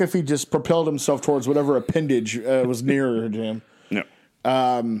then McAfee just propelled himself towards whatever appendage was nearer to him. No.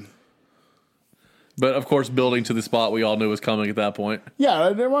 But of course, building to the spot we all knew was coming at that point. Yeah,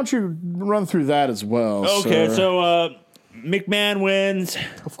 I want you to run through that as well. Okay, sir. so McMahon wins.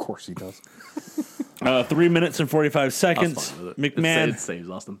 Of course he does. 3 minutes and 45 I was seconds. fine with it. McMahon It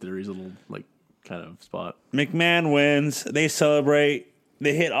saves Austin Theory's little kind of spot. McMahon wins. They celebrate.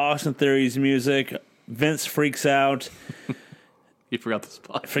 They hit Austin Theory's music. Vince freaks out. You forgot the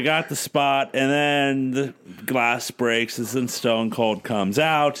spot. Forgot the spot, and then the glass breaks as then Stone Cold comes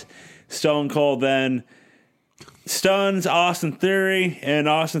out. Stone Cold then stuns Austin Theory, and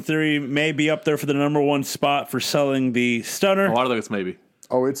Austin Theory may be up there for the number one spot for selling the stunner. Oh, I don't think it's maybe.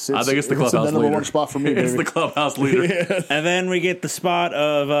 Oh, it's I think it's the clubhouse number leader. one spot for me. It's baby. the clubhouse leader. And then we get the spot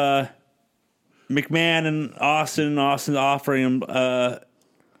of McMahon and Austin offering him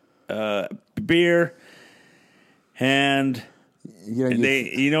beer, and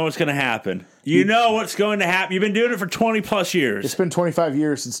you know what's going to happen. You know what's going to happen. You've been doing it for 20 plus years. It's been 25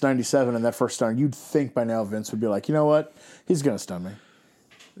 years since 97 and that first stun. You'd think by now Vince would be like, you know what? He's going to stun me.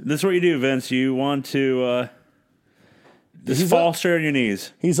 This is what you do, Vince. You want to just fall straight on your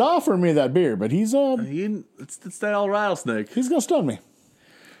knees. He's offering me that beer, but he's It's that old rattlesnake. going to stun me.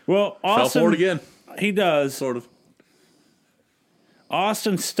 Well, Fell Austin, for it again. he does. Sort of.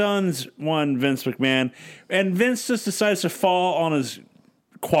 Austin stuns one Vince McMahon, and Vince just decides to fall on his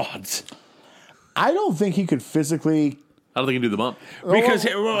quads. I don't think he could physically. I don't think he can do the bump. Because,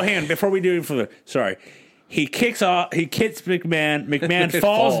 hang on, before we do it further, sorry. He kicks off, he kicks McMahon. McMahon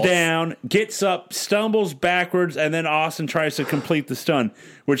falls down, gets up, stumbles backwards, and then Austin tries to complete the stun.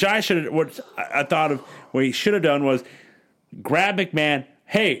 What I thought of, what he should have done was grab McMahon,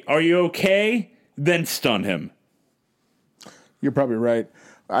 hey, are you okay? Then stun him. You're probably right.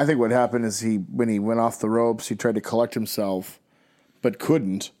 I think what happened is when he went off the ropes, he tried to collect himself, but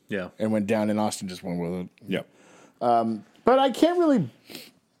couldn't. Yeah. And went down, and Austin just went with it. Yep. But I can't really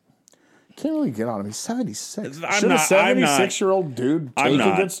get on him. He's 76. Should a not- I'm not- 76-year-old dude take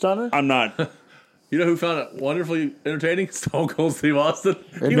a good stunner? I'm not. You know who found it wonderfully entertaining? Stone Cold Steve Austin.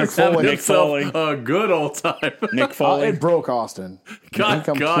 And He Mick was having Foley. himself Mick a good old time. Nick Foley. It broke Austin. God, It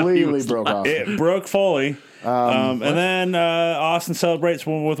completely he was broke Austin. It broke Foley. And then Austin celebrates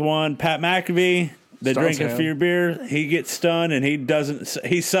one with one. Pat McAfee. They Stuns drink a him. few beer. He gets stunned, and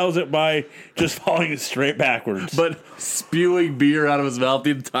he sells it by just falling straight backwards. But spewing beer out of his mouth the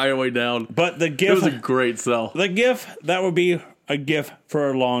entire way down. But the It gift, was a great sell. the gift that would be a gift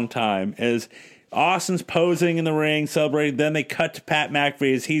for a long time is Austin's posing in the ring, celebrating. Then they cut to Pat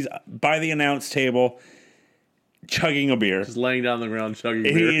McAfee as he's by the announce table, chugging a beer. Just laying down on the ground, chugging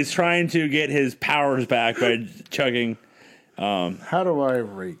beer. He is trying to get his powers back by chugging. How do I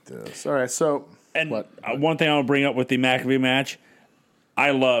rate this? All right, so And what? one thing I'll bring up with the McAfee match,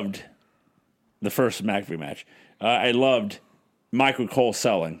 I loved the first McAfee match. I loved Michael Cole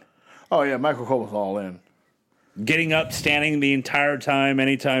selling. Oh yeah, Michael Cole was all in. Getting up, standing the entire time,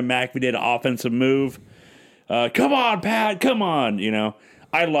 anytime McAfee did an offensive move. Come on, Pat, come on. You know,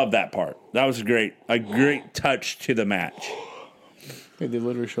 I love that part. That was a great touch to the match. Hey, they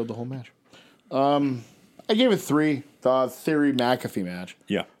literally showed the whole match. I gave it 3. The Theory McAfee match.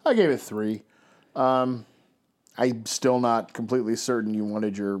 Yeah. I gave it 3. I'm still not completely certain you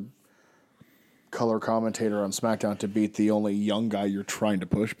wanted your color commentator on SmackDown to beat the only young guy you're trying to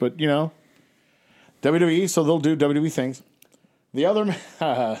push, but you know, WWE, so they'll do WWE things. The other,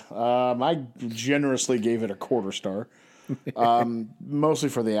 I generously gave it a 1/4 star, mostly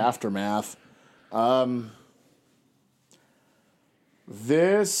for the aftermath.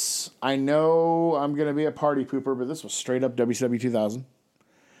 This, I know I'm going to be a party pooper, but this was straight up WCW 2000.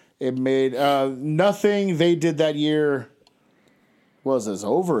 It made nothing they did that year was as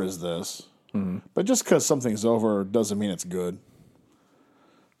over as this. Mm-hmm. But just because something's over doesn't mean it's good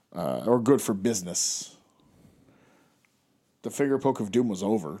or good for business. The finger poke of doom was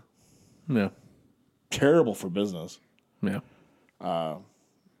over. Yeah. Terrible for business. Yeah.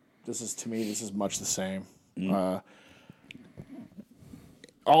 This is much the same.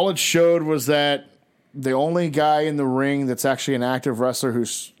 All it showed was that the only guy in the ring that's actually an active wrestler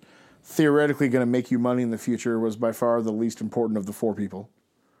who's theoretically going to make you money in the future was by far the least important of the 4 people.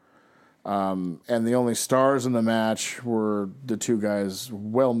 And the only stars in the match were the 2 guys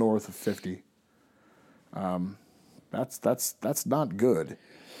well north of 50. That's not good.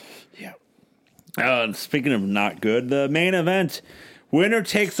 Yeah. Speaking of not good, the main event. Winner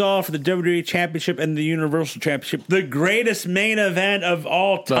takes all for the WWE Championship and the Universal Championship. The greatest main event of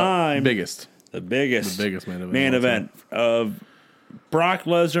all time. Biggest. The biggest main event. Of Brock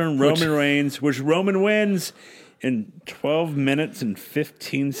Lesnar and Roman Reigns, which Roman wins in 12 minutes and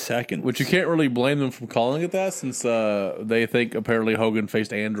 15 seconds. Which you can't really blame them from calling it that, since they think apparently Hogan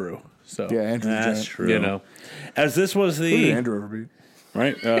faced Andrew. So Yeah, Andrew the That's Giant. true. you know, As this was Who did the Andrew ever beat?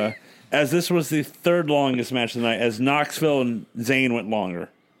 right, as this was the third longest match of the night, as Knoxville and Zayn went longer.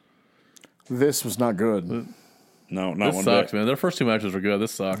 This was not good. No, not this one sucks, bit. man. Their first two matches were good.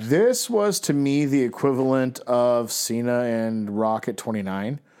 This sucks. This was to me the equivalent of Cena and Rock at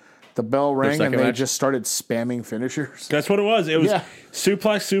 29. The bell rang and second they match? just started spamming finishers. That's what it was. It was Yeah.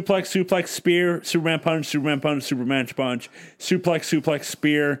 suplex, spear, Superman punch, Superman punch, suplex,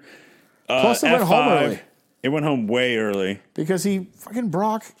 spear. Plus, it went home F5. early It went home way early. because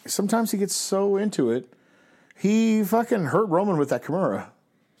Brock, sometimes he gets so into it. He fucking hurt Roman with that Kimura.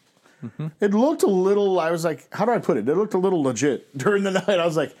 It looked a little, I was like, how do I put it? It looked a little legit during the night. I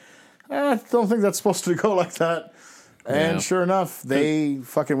was like, I don't think that's supposed to go like that. And Yeah. sure enough, they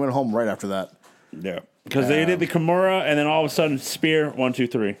fucking went home right after that. Yeah. Because they did the Kimura, and then all of a sudden, spear, 1, 2,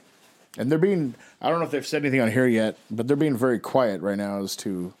 3. And they're being, I don't know if they've said anything on here yet, but they're being very quiet right now as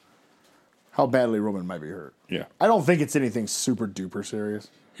to how badly Roman might be hurt. Yeah. I don't think it's anything super duper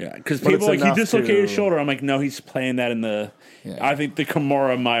serious. Yeah. Because But people it's like, he enough dislocated his to- shoulder. I'm like, no, he's playing that in the. Yeah. I think the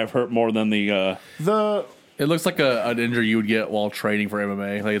Kimura might have hurt more than the. It looks like an injury you would get while training for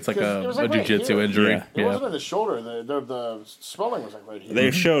MMA. Like it's like a jiu-jitsu injury. Yeah. It wasn't in the shoulder. The swelling was like right here.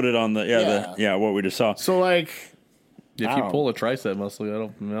 They showed it on the. Yeah. What we just saw. So like, If you Wow. pull a tricep muscle,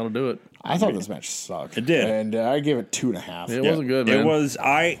 that'll do it. I thought this match sucked. It did. And I gave it 2.5. It wasn't good, man. It was.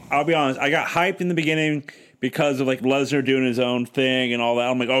 I'll be honest. I got hyped in the beginning because of like Lesnar doing his own thing and all that.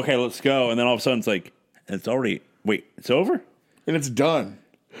 I'm like, okay, let's go. And then all of a sudden, it's like, it's already. Wait, it's over, And it's done.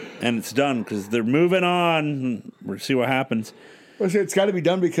 and it's done because they're moving on. We'll see what happens. Well, it's got to be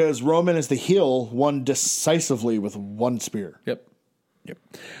done because Roman is the heel, won decisively with one spear. Yep. Yep.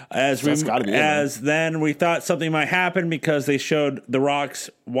 As That's gotta be it, man. then we thought something might happen because they showed The Rock's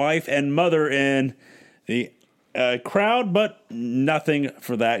wife and mother in the crowd, but nothing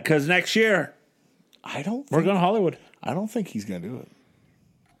for that because next year I don't. we're going to Hollywood. I don't think he's going to do it.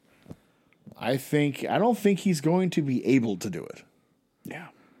 I don't think he's going to be able to do it. Yeah.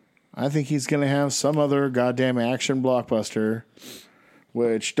 I think he's going to have some other goddamn action blockbuster,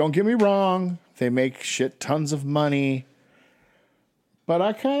 which, don't get me wrong, they make shit tons of money, but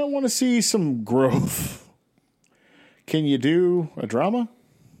I kind of want to see some growth. Can you do a drama?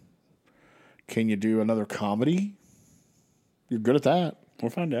 Can you do another comedy? You're good at that. We'll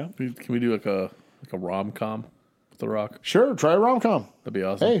find out. Can we do like a rom-com with The Rock? Sure, try a rom-com. That'd be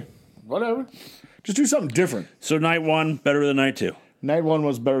awesome. Hey, whatever. Just do something different. So night one, better than night two. Night one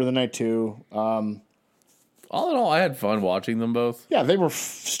was better than night two. All in all, I had fun watching them both. Yeah, they were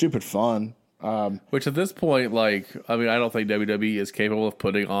stupid fun. Which at this point, like, I mean, I don't think WWE is capable of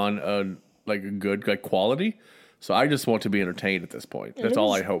putting on a good quality. So I just want to be entertained at this point. That's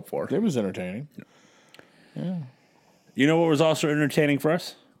all I hope for. It was entertaining. You know what was also entertaining for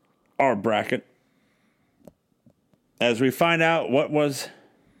us? Our bracket. As we find out what was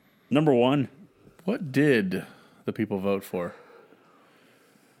number one. What did the people vote for?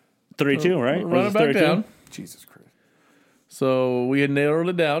 3-2, right? Run Was it back 3-2? down. Jesus Christ. So we had narrowed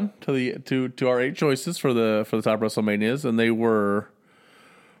it down to our 8 choices for the top WrestleManias, and they were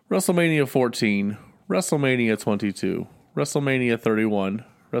WrestleMania 14, WrestleMania 22, WrestleMania 31,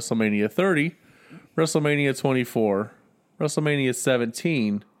 WrestleMania 30, WrestleMania 24, WrestleMania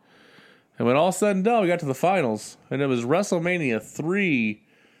 17, and when all said and done, we got to the finals, and it was WrestleMania 3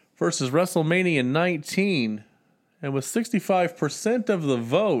 versus WrestleMania 19, and with 65% of the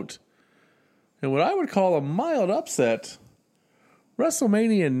vote, and what I would call a mild upset,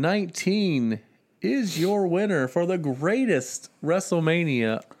 WrestleMania 19 is your winner for the greatest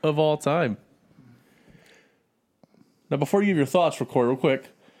WrestleMania of all time. Now, before you give your thoughts, record real quick.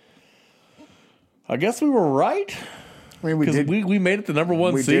 I guess we were right I mean, we because did. we made it the number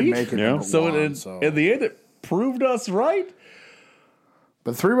one We seed. did make it. Yeah. Number So, one, in the end, it proved us right.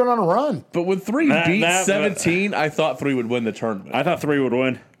 but 3 went on a run. But when 3 beat 17, I thought 3 would win the tournament. I thought 3 would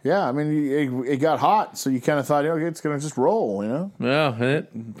win. Yeah, I mean, it got hot, so you kind of thought, okay, it's going to just roll, you know? Yeah, and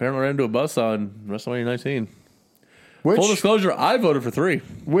it apparently ran into a buzzsaw on WrestleMania 19. Which, Full disclosure, I voted for 3.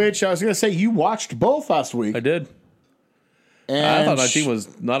 which I was going to say, you watched both last week. I did. And I thought 19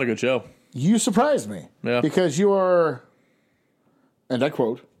 was not a good show. You surprised me. Yeah. Because you are, and I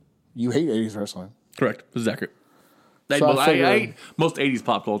quote, you hate 80s wrestling. Correct. This is accurate. So I I figured- hate most 80s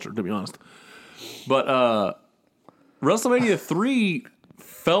pop culture, to be honest. But WrestleMania 3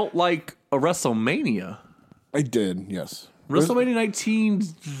 felt like a WrestleMania. I did, yes. WrestleMania 19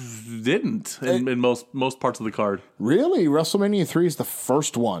 didn't in most parts of the card. Really? WrestleMania 3 is the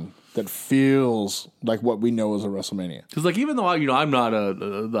first one. that feels like what we know as a WrestleMania. Because like even though I'm not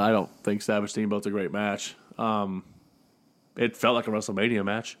I don't think Savage Steamboat's a great match. It felt like a WrestleMania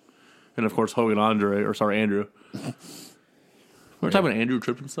match, and of course Andrew. We're talking about Andrew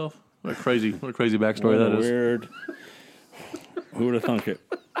tripped himself. What a crazy backstory that is. Weird. Who would have thunk it?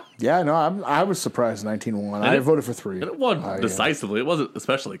 Yeah, no, I was surprised 19-1. I voted for 3. And it won decisively. It wasn't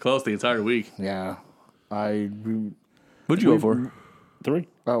especially close the entire week. Yeah. What'd you go for? 3.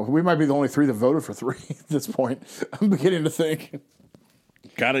 Oh, we might be the only 3 that voted for 3 at this point. I'm beginning to think.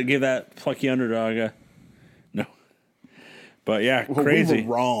 Gotta give that plucky underdog no. But yeah, crazy. We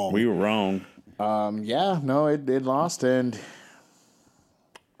were wrong. We were wrong. Yeah, no, it lost, and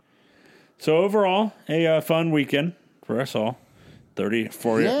So overall, a fun weekend for us all. 30,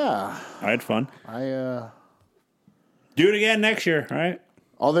 40. yeah, I had fun. Do it again next year, right?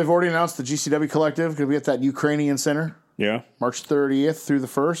 they've already announced the GCW Collective going to be at that Ukrainian Center, Yeah. March 30th through the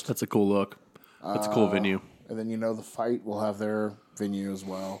 1st, That's a cool look. That's a cool venue. and then the Fight will have their venue as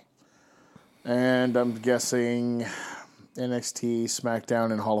well, and I'm guessing NXT,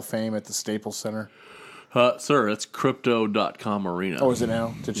 SmackDown, and Hall of Fame at the Staples Center. Sir, it's Crypto.com Arena. Oh, is it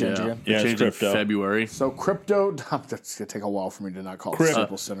now to change again? Yeah, It it's changed in Crypto. February. So Crypto, that's going to take a while for me to not call it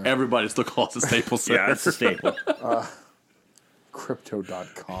Staples Center. Everybody still calls it Staples Center. Yeah, it's a staple.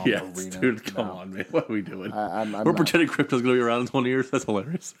 Crypto.com Yes, Arena. dude, come No. on, man. What are we doing? I'm We're not. pretending crypto's going to be around in 20 years. That's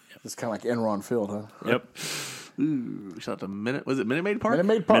hilarious. It's kind of like Enron Field, huh? Yep. Ooh, shout out to Minute. Was it Minute Maid Park? Minute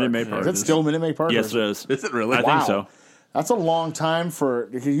Maid Park. Minute Maid Park. Is it still Minute Maid Park? Yes, Or it is is. Is it really? I Wow. think so. That's a long time for.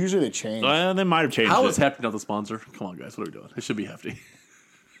 Because usually they change. They might have changed How it. is Hefty not the sponsor? Come on, guys. What are we doing? It should be Hefty.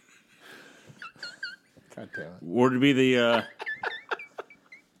 God damn it. Would it be the...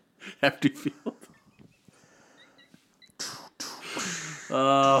 Hefty Field.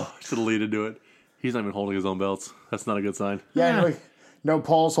 Should have lead into it. He's not even holding his own belts. That's not a good sign. Yeah. No,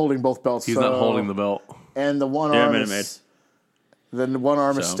 Paul's holding both belts. He's not holding the belt. And the one Yeah, arm Minute is. Then the one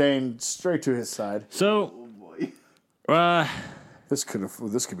arm is So. staying straight to his side. So, This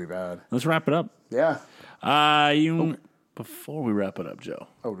could be bad. let's wrap it up. Yeah. Before we wrap it up, Joe.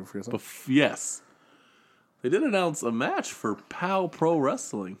 Oh, did I forget something? Yes. They did announce a match for POW Pro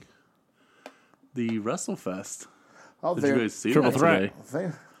Wrestling. The WrestleFest. Oh, Did you guys see Triple that threat.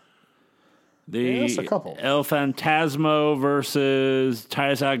 today? The that's a couple. El Fantasmo versus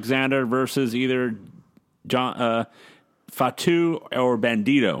Titus Alexander versus either Fatu or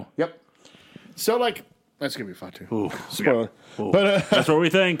Bandito. Yep. So, that's going to be fun, too. Ooh, Spoiler. But That's what we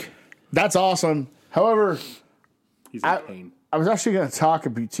think. that's awesome. However, he's in pain. I was actually going to talk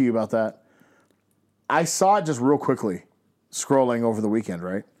to you about that. I saw it just real quickly scrolling over the weekend,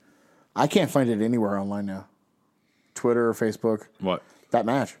 right? I can't find it anywhere online now. Twitter or Facebook. What? That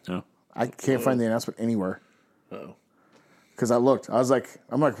match. No. I can't find the announcement anywhere. Uh-oh. Because I looked.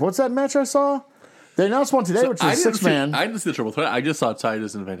 I'm like, what's that match I saw? They announced one today, which I is didn't 6-man. I didn't see the triple threat. I just saw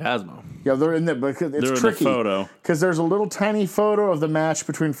Titus and Phantasmo. Yeah, they're in the, because it's They're in the tricky. photo. Because there's a little tiny photo of the match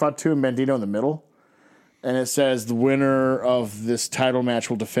between Fatu and Bandito in the middle. And it says the winner of this title match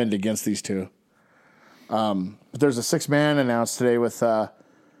will defend against these two. But there's a 6-man announced today with, I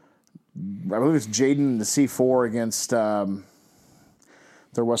believe it's Jaden and the C4 against their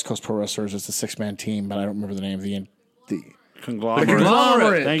West Coast Pro Wrestlers. It's a 6-man team, but I don't remember the name of the Conglomerate.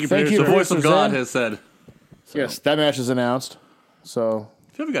 Conglomerate. Thank you, Thank producer. you. The voice of Producers God in. has said, Yes, that match is announced. So,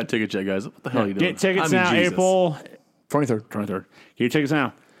 if you haven't got tickets yet, guys, what the hell are you doing? Get tickets I mean, now, Jesus. April 23rd. 23rd. Get your tickets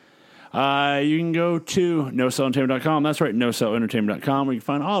now. You can go to nocellentertainment.com. That's right, nocellentertainment.com, where you can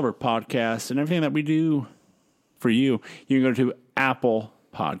find all of our podcasts and everything that we do for you. You can go to Apple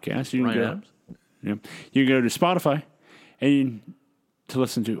Podcasts. You can Ryan go, Adams? yeah, you can go to Spotify and to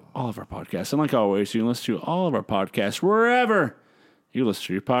listen to all of our podcasts. And like always, you can listen to all of our podcasts wherever you listen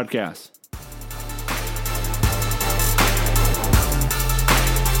to your podcasts.